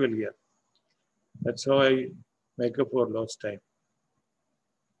festival here. That's how I make up for lost time.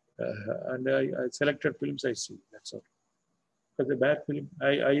 And I selected films I see. That's all. Because the bad film,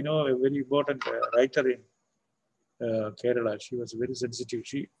 I know a very important writer in Kerala. She was very sensitive.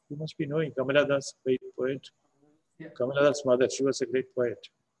 You must be knowing Kamala Das, great poet. Yeah. Kamala Das' mother, she was a great poet.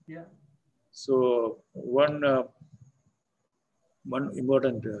 Yeah. So one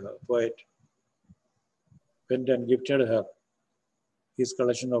important poet went and gifted her his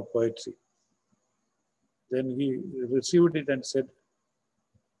collection of poetry. Then he received it and said,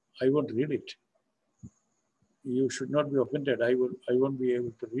 I won't read it. You should not be offended. I won't be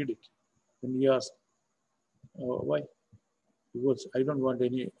able to read it. Then he asked, why? Because I don't want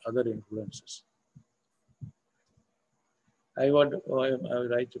any other influences. I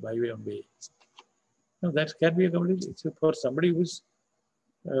write my way on way. No, that can be a complete. It's for somebody who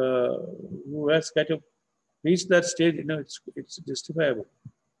has kind of reached that stage. It's justifiable.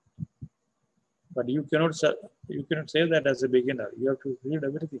 But you cannot say that as a beginner. You have to read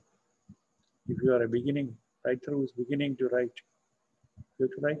everything. If you are a beginning writer who is beginning to write, you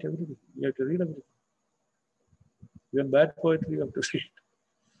have to write everything. You have to read everything. Even bad poetry you have to read.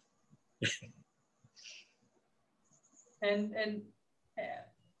 And uh,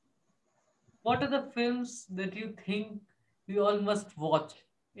 what are the films that you think we all must watch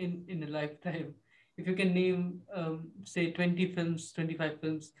in a lifetime? If you can name, say, 20 films, 25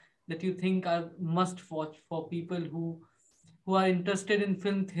 films that you think are must watch for people who are interested in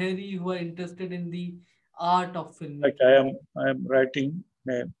film theory, who are interested in the art of Like filmmaking. I am writing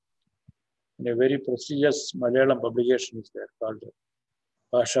in a very prestigious Malayalam publication is there called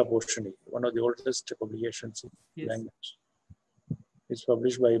Bhasha Poshani, one of the oldest publications in Yes. language. It's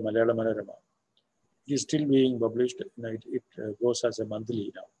published by Malayalam Manorama. It is still being published. It goes as a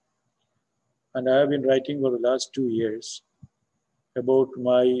monthly now. And I have been writing for the last 2 years about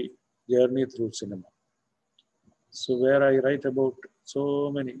my journey through cinema. So where I write about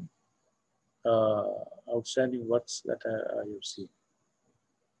so many uh, outstanding works that I have seen.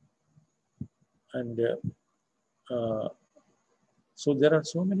 And so there are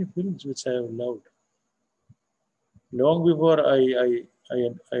so many films which I have loved. Long before I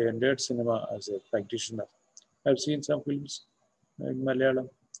entered cinema as a practitioner, I've seen some films in Malayalam,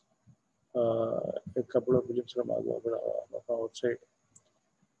 a couple of films from outside.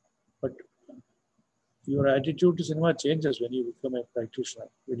 But your attitude to cinema changes when you become a practitioner,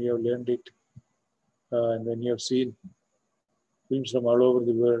 when you have learned it, and when you have seen films from all over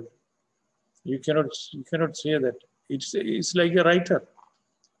the world. You cannot say that it's like a writer.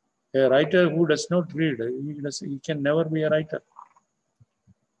 A writer who does not read, he can never be a writer.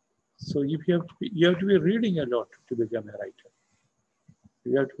 So if you have to be reading a lot to become a writer.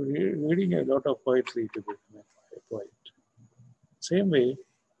 You have to be reading a lot of poetry to become a poet. Same way,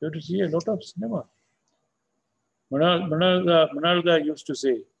 you have to see a lot of cinema. Mrinal used to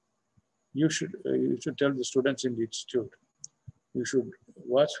say, you should tell the students in the institute, you should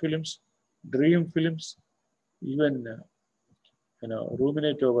watch films, dream films, even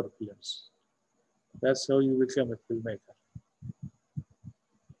ruminate over films. That's how you become a filmmaker.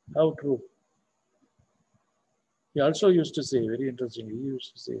 How true. He also used to say, very interestingly, he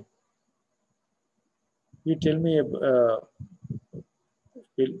used to say, you tell me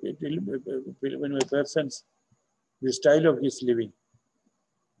when a person's the style of his living.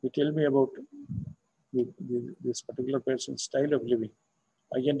 You tell me about this particular person's style of living.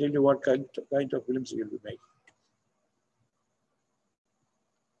 I can tell you what kind of films he will be making.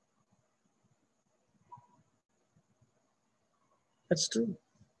 That's true.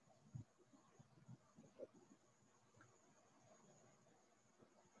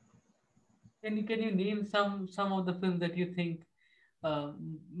 Can you name some of the films that you think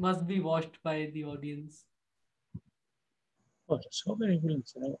must be watched by the audience? Oh, so many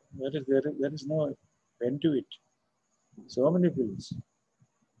films. There is no end to it. So many films.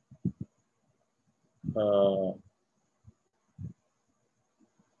 Uh,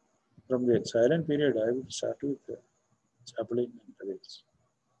 from the silent period, I would start with Chaplin and others.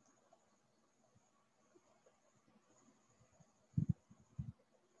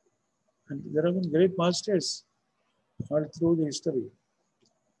 And there have been great masters all through the history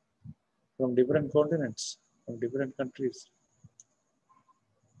from different continents, from different countries.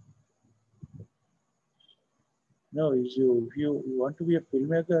 No, if you want to be a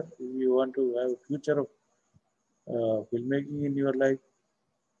filmmaker, if you want to have a future of filmmaking in your life,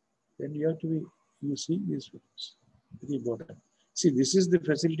 then you have to be, you see these films. Very important. See, this is the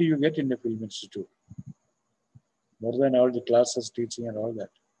facility you get in a film institute. More than all the classes, teaching and all that.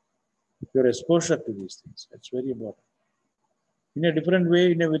 Your exposure to these things, that's very important. In a different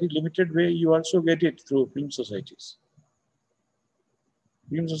way, in a very limited way, you also get it through film societies.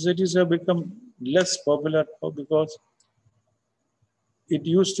 Film societies have become less popular because it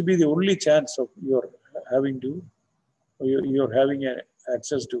used to be the only chance of your having to, you're having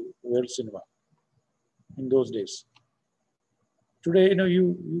access to world cinema in those days. Today,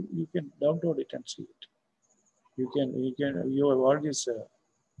 you can download it and see it. You have all these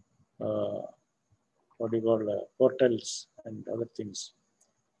what do you call portals and other things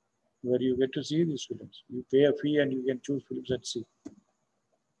where you get to see these films. You pay a fee and you can choose films and see.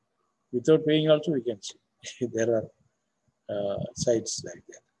 Without paying also we can see. There are sites like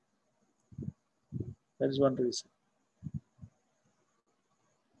that. That is one reason.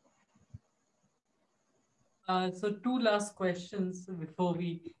 So two last questions before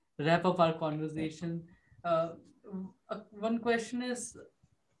we wrap up our conversation. Uh, One question is,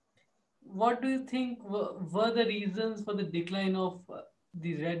 what do you think were the reasons for the decline of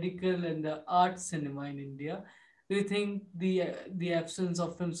the radical and the art cinema in India? Do you think the absence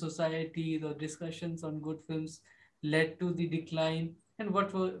of film societies or discussions on good films led to the decline? And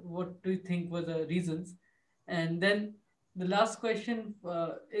what do you think were the reasons? And then the last question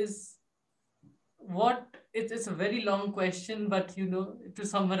is, It's a very long question, but to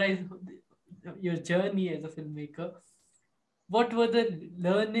summarize your journey as a filmmaker, what were the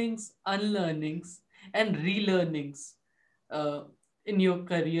learnings, unlearnings, and relearnings uh, in your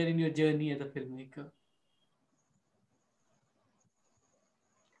career, in your journey as a filmmaker?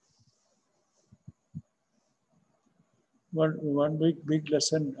 One big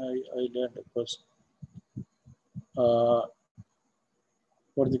lesson I learned, of course, uh,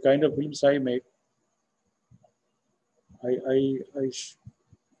 for the kind of films I make, very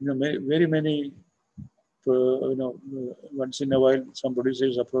many, once in a while, some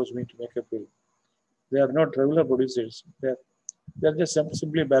producers approach me to make a film. They are not regular producers. They're just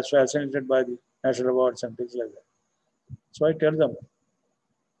simply fascinated by the national awards and things like that. So I tell them,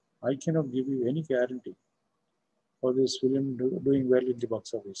 I cannot give you any guarantee for this film doing well in the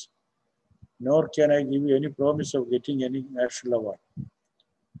box office. Nor can I give you any promise of getting any national award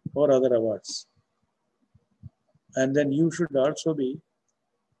or other awards. And then you should also be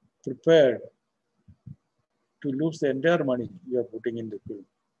prepared to lose the entire money you are putting in the film.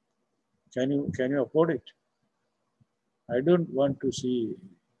 Can you afford it? I don't want to see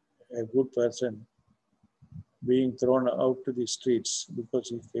a good person being thrown out to the streets because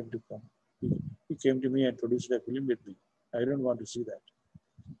he came to me and produced a film with me. I don't want to see that.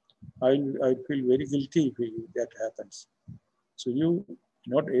 I feel very guilty if that happens. So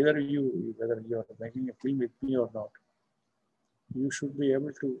not either you, whether you are making a film with me or not, you should be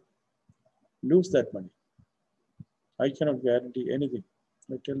able to lose that money. I cannot guarantee anything.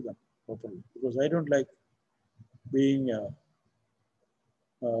 I tell them properly because I don't like being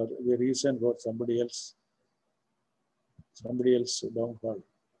the reason for somebody else downfall.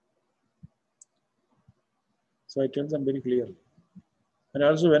 So I tell them very clearly. And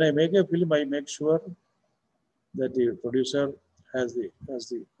also when I make a film, I make sure that the producer has the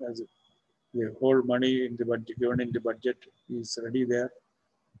whole money in the budget, given in the budget is ready there,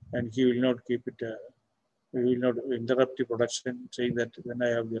 and he will not keep it. He will not interrupt the production, saying that when I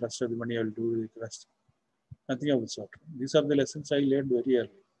have the rest of the money, I will do the rest. Nothing of the sort. These are the lessons I learned very early.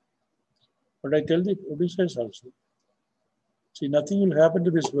 But I tell the producers also, see, nothing will happen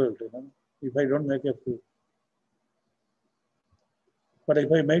to this world, if I don't make a film. But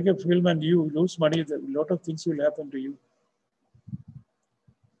if I make a film and you lose money, a lot of things will happen to you.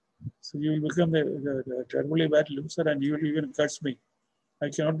 So you will become a terribly bad loser and you will even curse me. I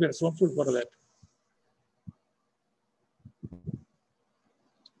cannot be responsible for that.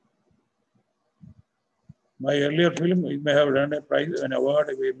 My earlier film, we may have done a prize, an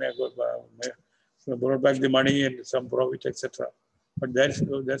award, we may have brought back the money and some profit, etc. But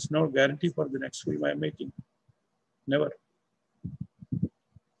that's no guarantee for the next film I'm making. Never.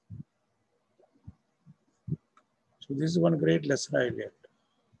 So this is one great lesson I learned.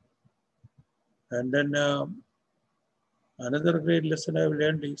 And then another great lesson I've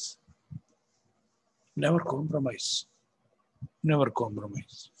learned is never compromise. Never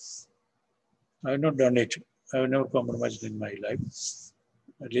compromise. I have not done it. I have never compromised in my life.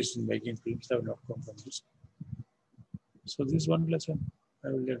 At least in making films, I have not compromised. So this is one lesson I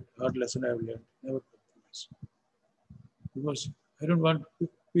have learned, hard lesson I have learned. Never compromise. Because I don't want to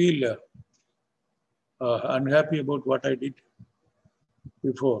feel unhappy about what I did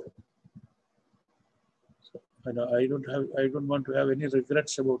before. So, I don't want to have any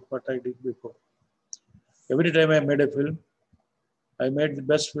regrets about what I did before. Every time I made a film, I made the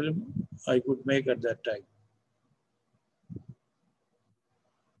best film I could make at that time.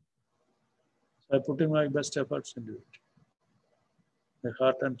 So I put in my best efforts into it, my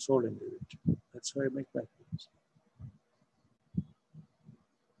heart and soul into it. That's why I make my films.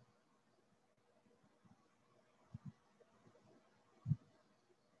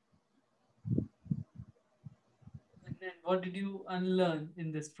 And then what did you unlearn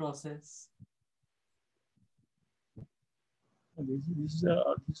in this process? This is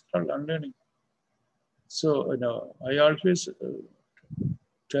all unlearning. So, I always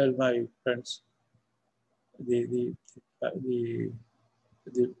tell my friends the the,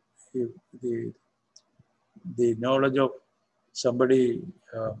 the, the knowledge of somebody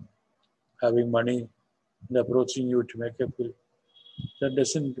having money and approaching you to make a film, that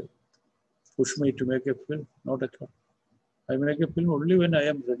doesn't push me to make a film, not at all. I make a film only when I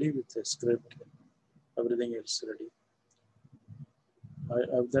am ready with the script, everything else ready.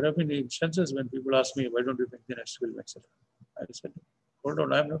 There have been instances when people ask me, why don't you make the next film, etc. I said, hold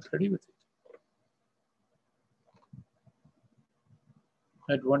on, I'm not ready with it.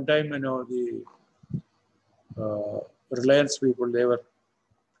 At one time, the Reliance people, they were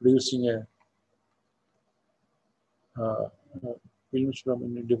producing films from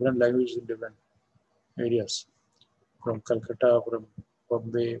in different languages in different areas, from Calcutta, from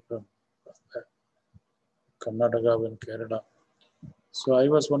Bombay, from Karnataka and Kerala. So I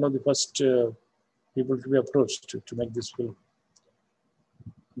was one of the first people to be approached to make this film.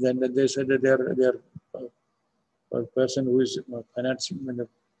 Then they said that they are a person who is financing,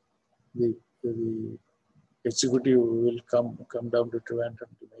 the executive will come down to Trivandrum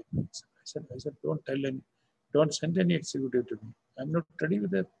to make it. I said, don't send any executive to me. I'm not ready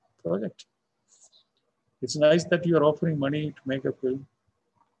with the project. It's nice that you are offering money to make a film,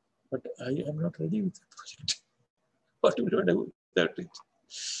 but I am not ready with the project. What will I do without it?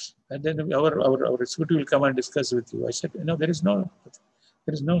 And then our executive will come and discuss with you. I said, there is nothing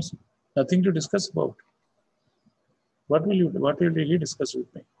to discuss about. What will he discuss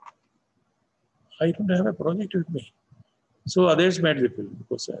with me? I don't have a project with me. So others made the film,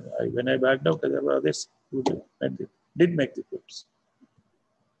 because when I backed out, there were others who did make the films.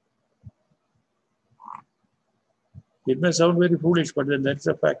 It may sound very foolish, but then that's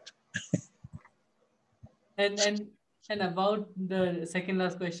a fact. And about the second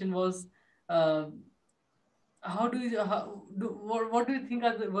last question was, what do you think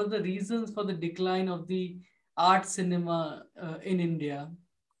were the reasons for the decline of the art cinema in India?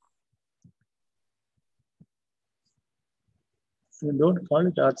 You don't call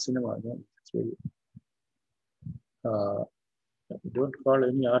it art cinema. No? It's really, don't call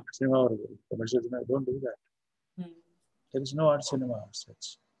any art cinema or commercial cinema. Don't do that. There is no art cinema as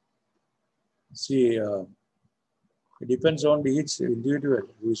such. See, it depends on each individual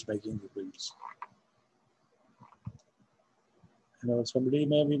who is making the films. Somebody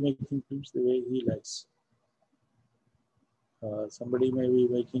may be making films the way he likes. Somebody may be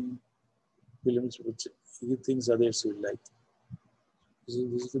making films which he thinks others will like. This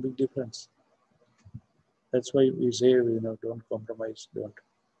is the big difference. That's why we say, don't compromise, don't.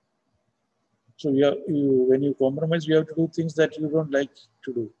 So when you compromise, you have to do things that you don't like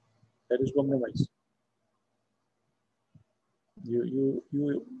to do. That is compromise. You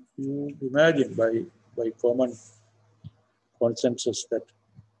imagine by common consensus that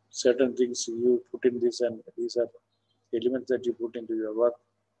certain things you put in this, and these are elements that you put into your work,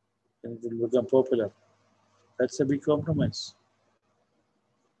 and it will become popular. That's a big compromise.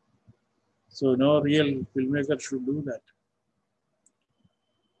 So no real filmmaker should do that.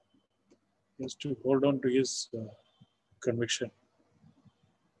 He has to hold on to his conviction.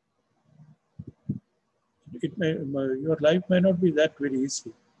 Your life may not be that very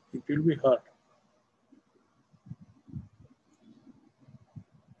easy. It will be hard.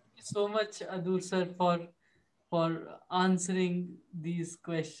 Thank you so much, Adoor sir, for answering these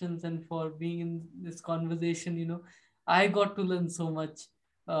questions and for being in this conversation. I got to learn so much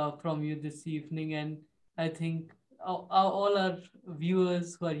from you this evening, and I think all our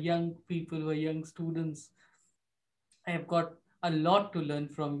viewers who are young people, who are young students, I have got a lot to learn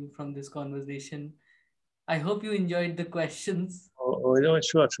from you from this conversation. I hope you enjoyed the questions. Sure.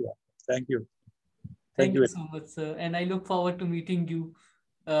 Thank you. Thank you so much, sir. And I look forward to meeting you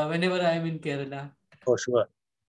whenever I am in Kerala. For sure.